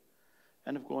fed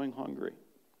and of going hungry,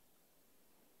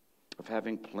 of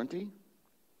having plenty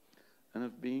and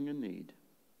of being in need.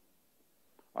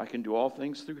 I can do all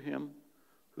things through him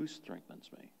who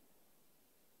strengthens me.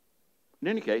 In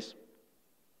any case,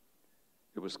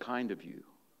 it was kind of you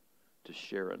to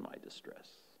share in my distress.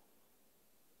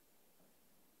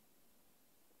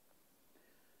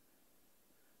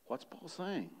 What's Paul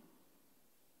saying?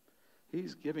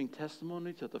 He's giving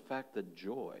testimony to the fact that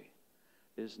joy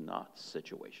is not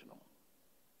situational.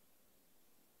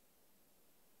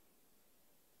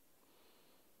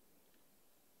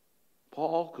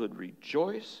 Paul could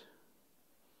rejoice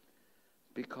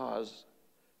because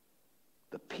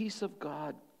the peace of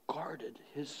God guarded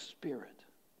his spirit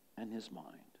and his mind.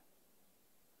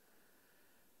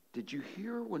 Did you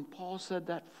hear when Paul said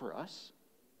that for us?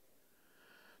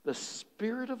 The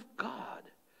Spirit of God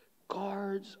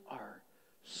guards our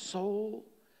soul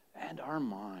and our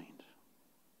mind.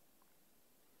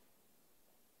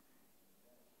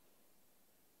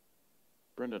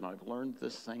 Brendan, I've learned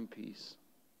this same peace.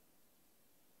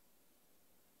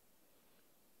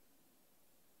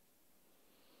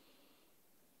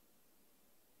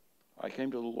 I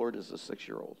came to the Lord as a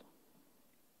 6-year-old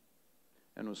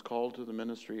and was called to the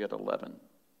ministry at 11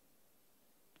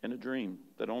 in a dream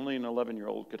that only an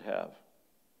 11-year-old could have.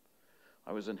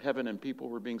 I was in heaven and people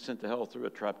were being sent to hell through a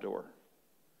trapdoor.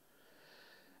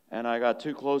 And I got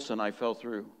too close and I fell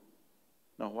through.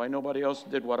 Now, why nobody else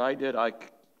did what I did,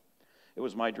 it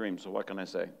was my dream, so what can I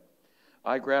say?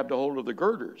 I grabbed a hold of the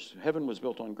girders. Heaven was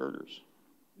built on girders.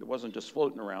 It wasn't just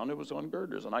floating around, it was on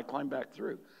girders, and I climbed back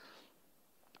through.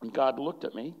 And God looked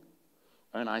at me,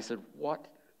 and I said, What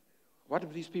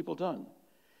have these people done?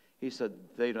 He said,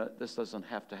 this doesn't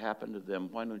have to happen to them.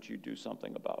 Why don't you do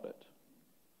something about it?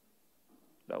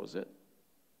 That was it.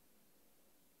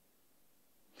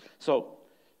 So,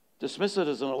 dismiss it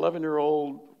as an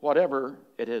 11-year-old whatever,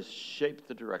 it has shaped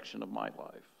the direction of my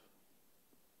life.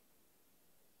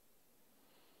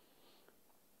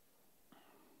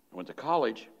 I went to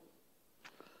college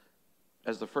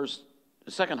as the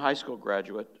second high school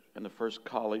graduate and the first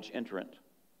college entrant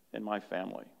in my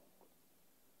family.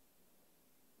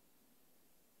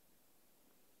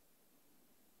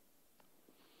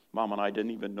 Mom and I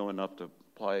didn't even know enough to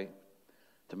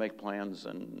make plans,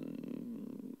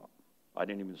 and I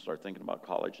didn't even start thinking about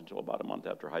college until about a month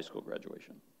after high school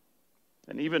graduation.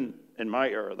 And even in my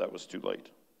era, that was too late.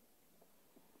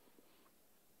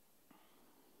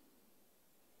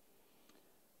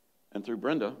 And through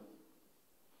Brenda,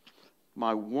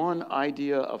 my one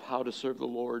idea of how to serve the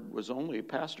Lord was only a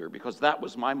pastor, because that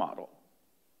was my model.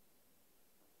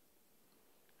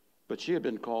 But she had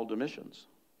been called to missions.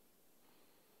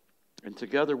 And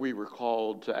together we were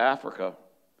called to Africa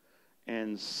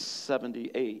in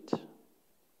 1978.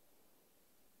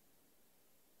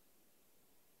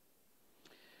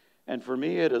 And for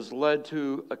me, it has led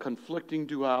to a conflicting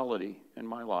duality in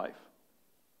my life.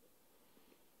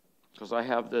 Because I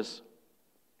have this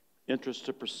interest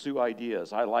to pursue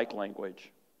ideas. I like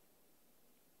language.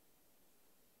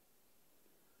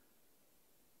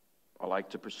 I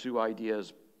like to pursue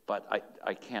ideas, but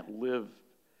I can't live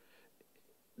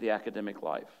the academic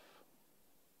life.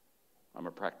 I'm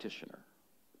a practitioner.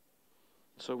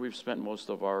 So we've spent most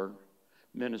of our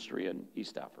ministry in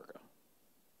East Africa.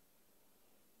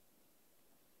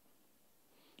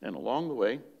 And along the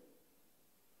way,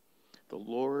 the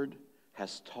Lord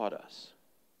has taught us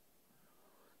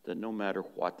that no matter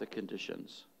what the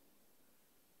conditions,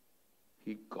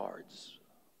 He guards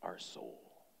our soul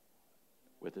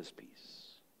with His peace.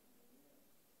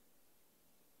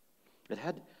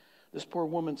 This poor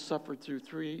woman suffered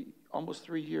through almost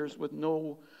 3 years with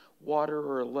no water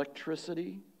or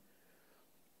electricity.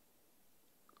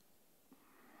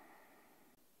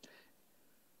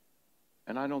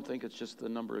 And I don't think it's just the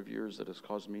number of years that has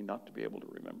caused me not to be able to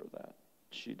remember that.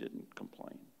 She didn't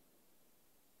complain.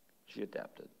 She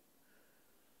adapted.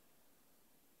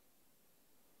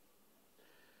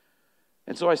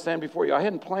 And so I stand before you. I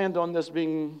hadn't planned on this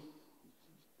being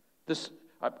this,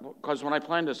 because when I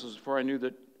planned this, it was before I knew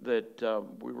that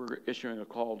we were issuing a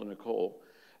call to Nicole,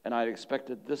 and I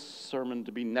expected this sermon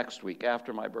to be next week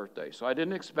after my birthday. So I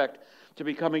didn't expect to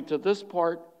be coming to this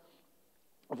part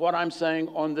of what I'm saying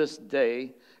on this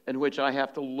day in which I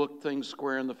have to look things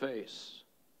square in the face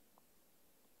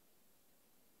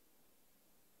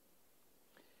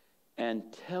and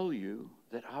tell you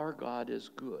that our God is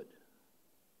good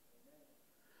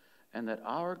and that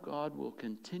our God will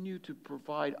continue to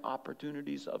provide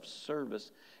opportunities of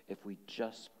service if we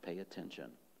just pay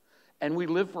attention. And we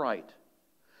live right.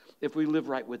 If we live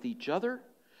right with each other,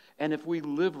 and if we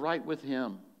live right with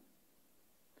Him.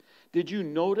 Did you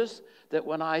notice that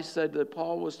when I said that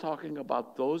Paul was talking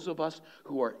about those of us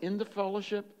who are in the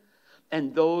fellowship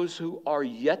and those who are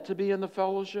yet to be in the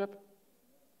fellowship?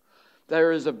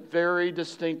 There is a very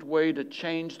distinct way to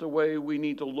change the way we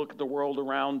need to look at the world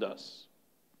around us.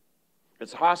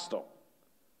 It's hostile.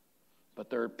 But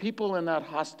there are people in that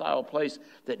hostile place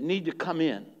that need to come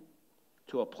in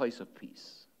to a place of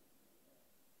peace.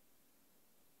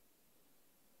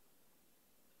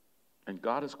 And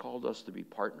God has called us to be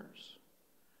partners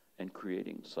in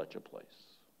creating such a place.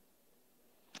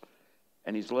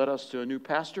 And He's led us to a new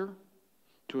pastor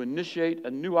to initiate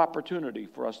a new opportunity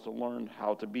for us to learn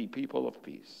how to be people of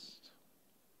peace.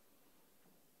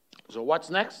 So what's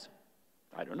next?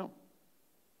 I don't know.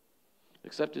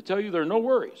 Except to tell you there are no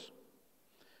worries,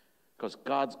 because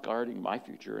God's guarding my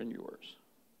future and yours.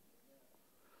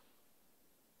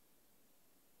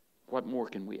 What more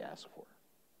can we ask for?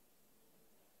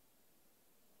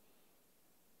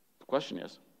 The question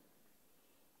is,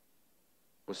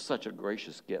 with such a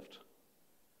gracious gift,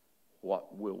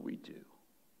 what will we do?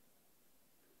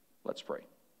 Let's pray.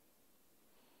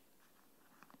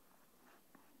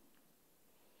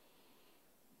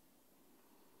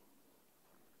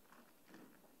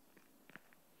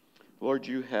 Lord,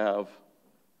 you have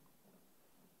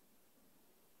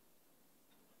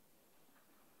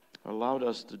allowed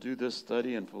us to do this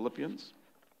study in Philippians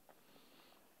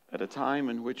at a time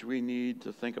in which we need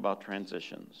to think about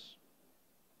transitions,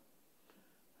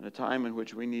 at a time in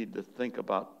which we need to think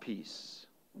about peace,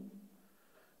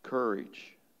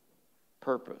 courage,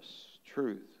 purpose,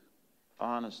 truth,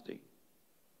 honesty,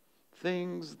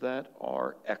 things that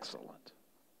are excellent.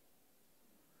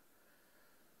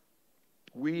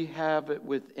 We have it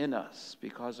within us,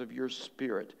 because of your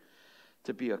Spirit,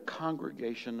 to be a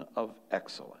congregation of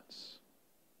excellence.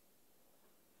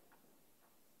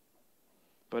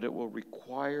 But it will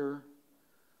require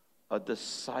a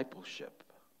discipleship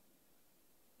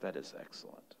that is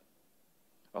excellent,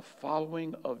 a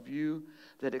following of you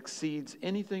that exceeds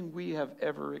anything we have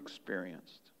ever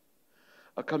experienced,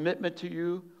 a commitment to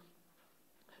you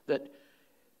that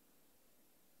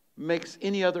makes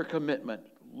any other commitment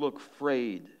look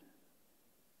frayed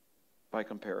by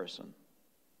comparison.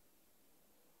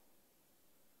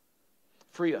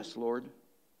 Free us, Lord.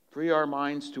 Free our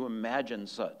minds to imagine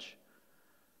such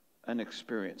an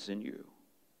experience in you.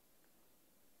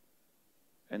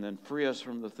 And then free us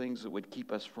from the things that would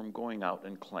keep us from going out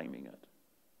and claiming it.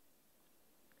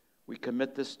 We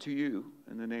commit this to you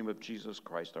in the name of Jesus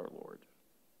Christ our Lord.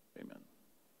 Amen.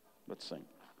 Let's sing.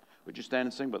 Would you stand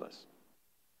and sing with us?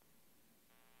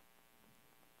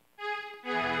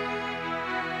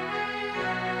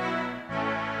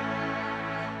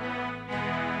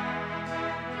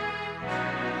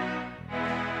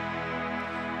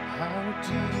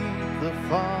 Deep the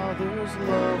Father's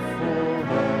love for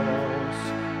us,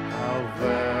 how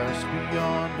vast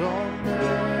beyond all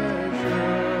measure,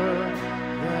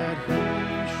 that He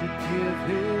should give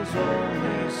His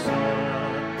only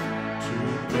Son to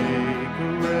make a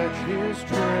wretch His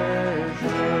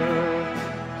treasure.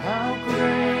 How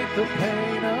great the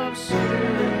pain of sin!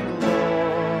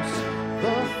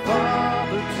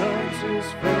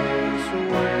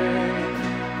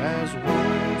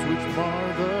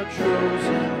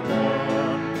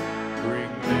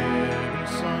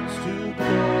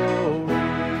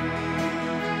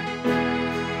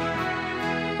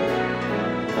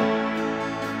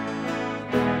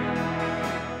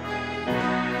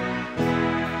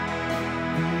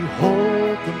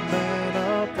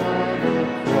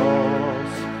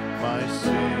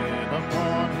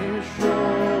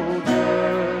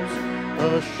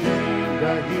 ashamed, I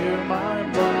hear my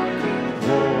mocking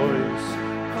voice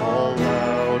call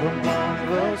out among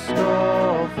the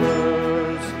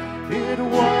scoffers. It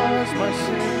was my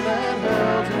sin that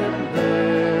held him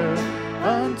there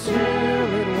until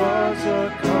it was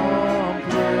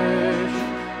accomplished.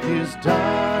 His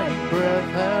dying breath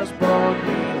has brought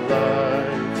me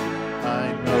life. I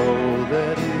know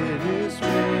that it is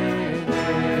finished.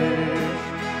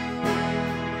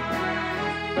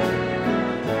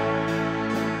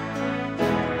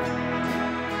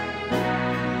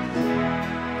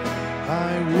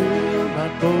 I will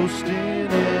not boast in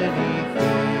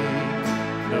anything,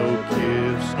 no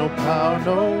gifts, no power,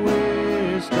 no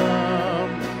wisdom,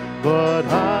 but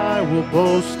I will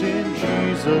boast in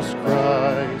Jesus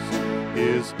Christ,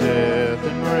 his death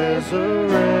and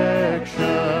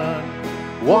resurrection.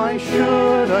 Why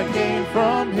should I gain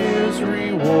from his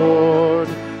reward?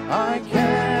 I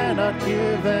cannot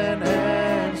give an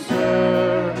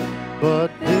answer,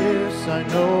 but this I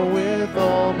know with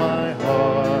all my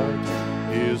heart.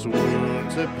 His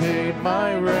wounds have paid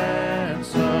my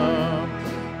ransom.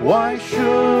 Why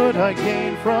should I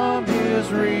gain from his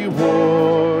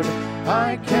reward?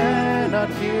 I cannot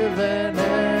give an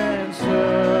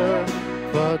answer,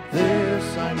 but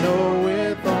this I know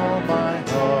with all my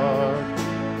heart.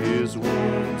 His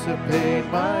wounds have paid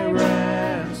my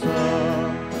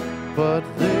ransom, but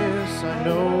this I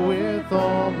know with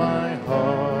all my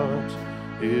heart.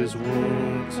 His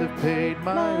wounds have paid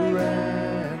my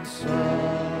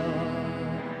ransom.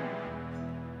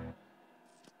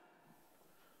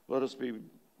 Let us be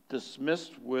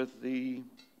dismissed with the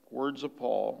words of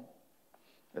Paul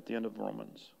at the end of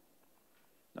Romans.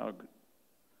 Now,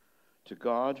 to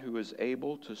God who is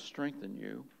able to strengthen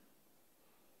you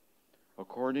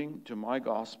according to my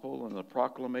gospel and the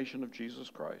proclamation of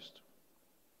Jesus Christ,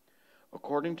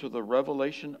 according to the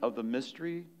revelation of the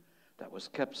mystery that was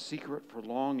kept secret for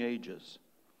long ages,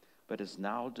 but is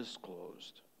now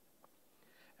disclosed,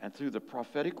 and through the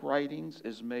prophetic writings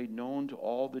is made known to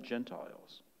all the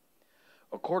Gentiles,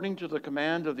 according to the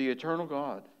command of the eternal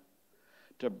God,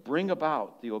 to bring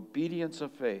about the obedience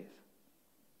of faith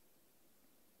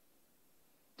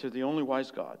to the only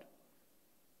wise God,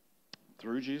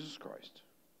 through Jesus Christ,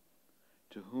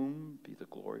 to whom be the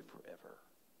glory forever.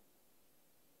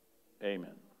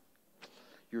 Amen.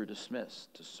 You're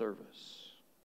dismissed to service.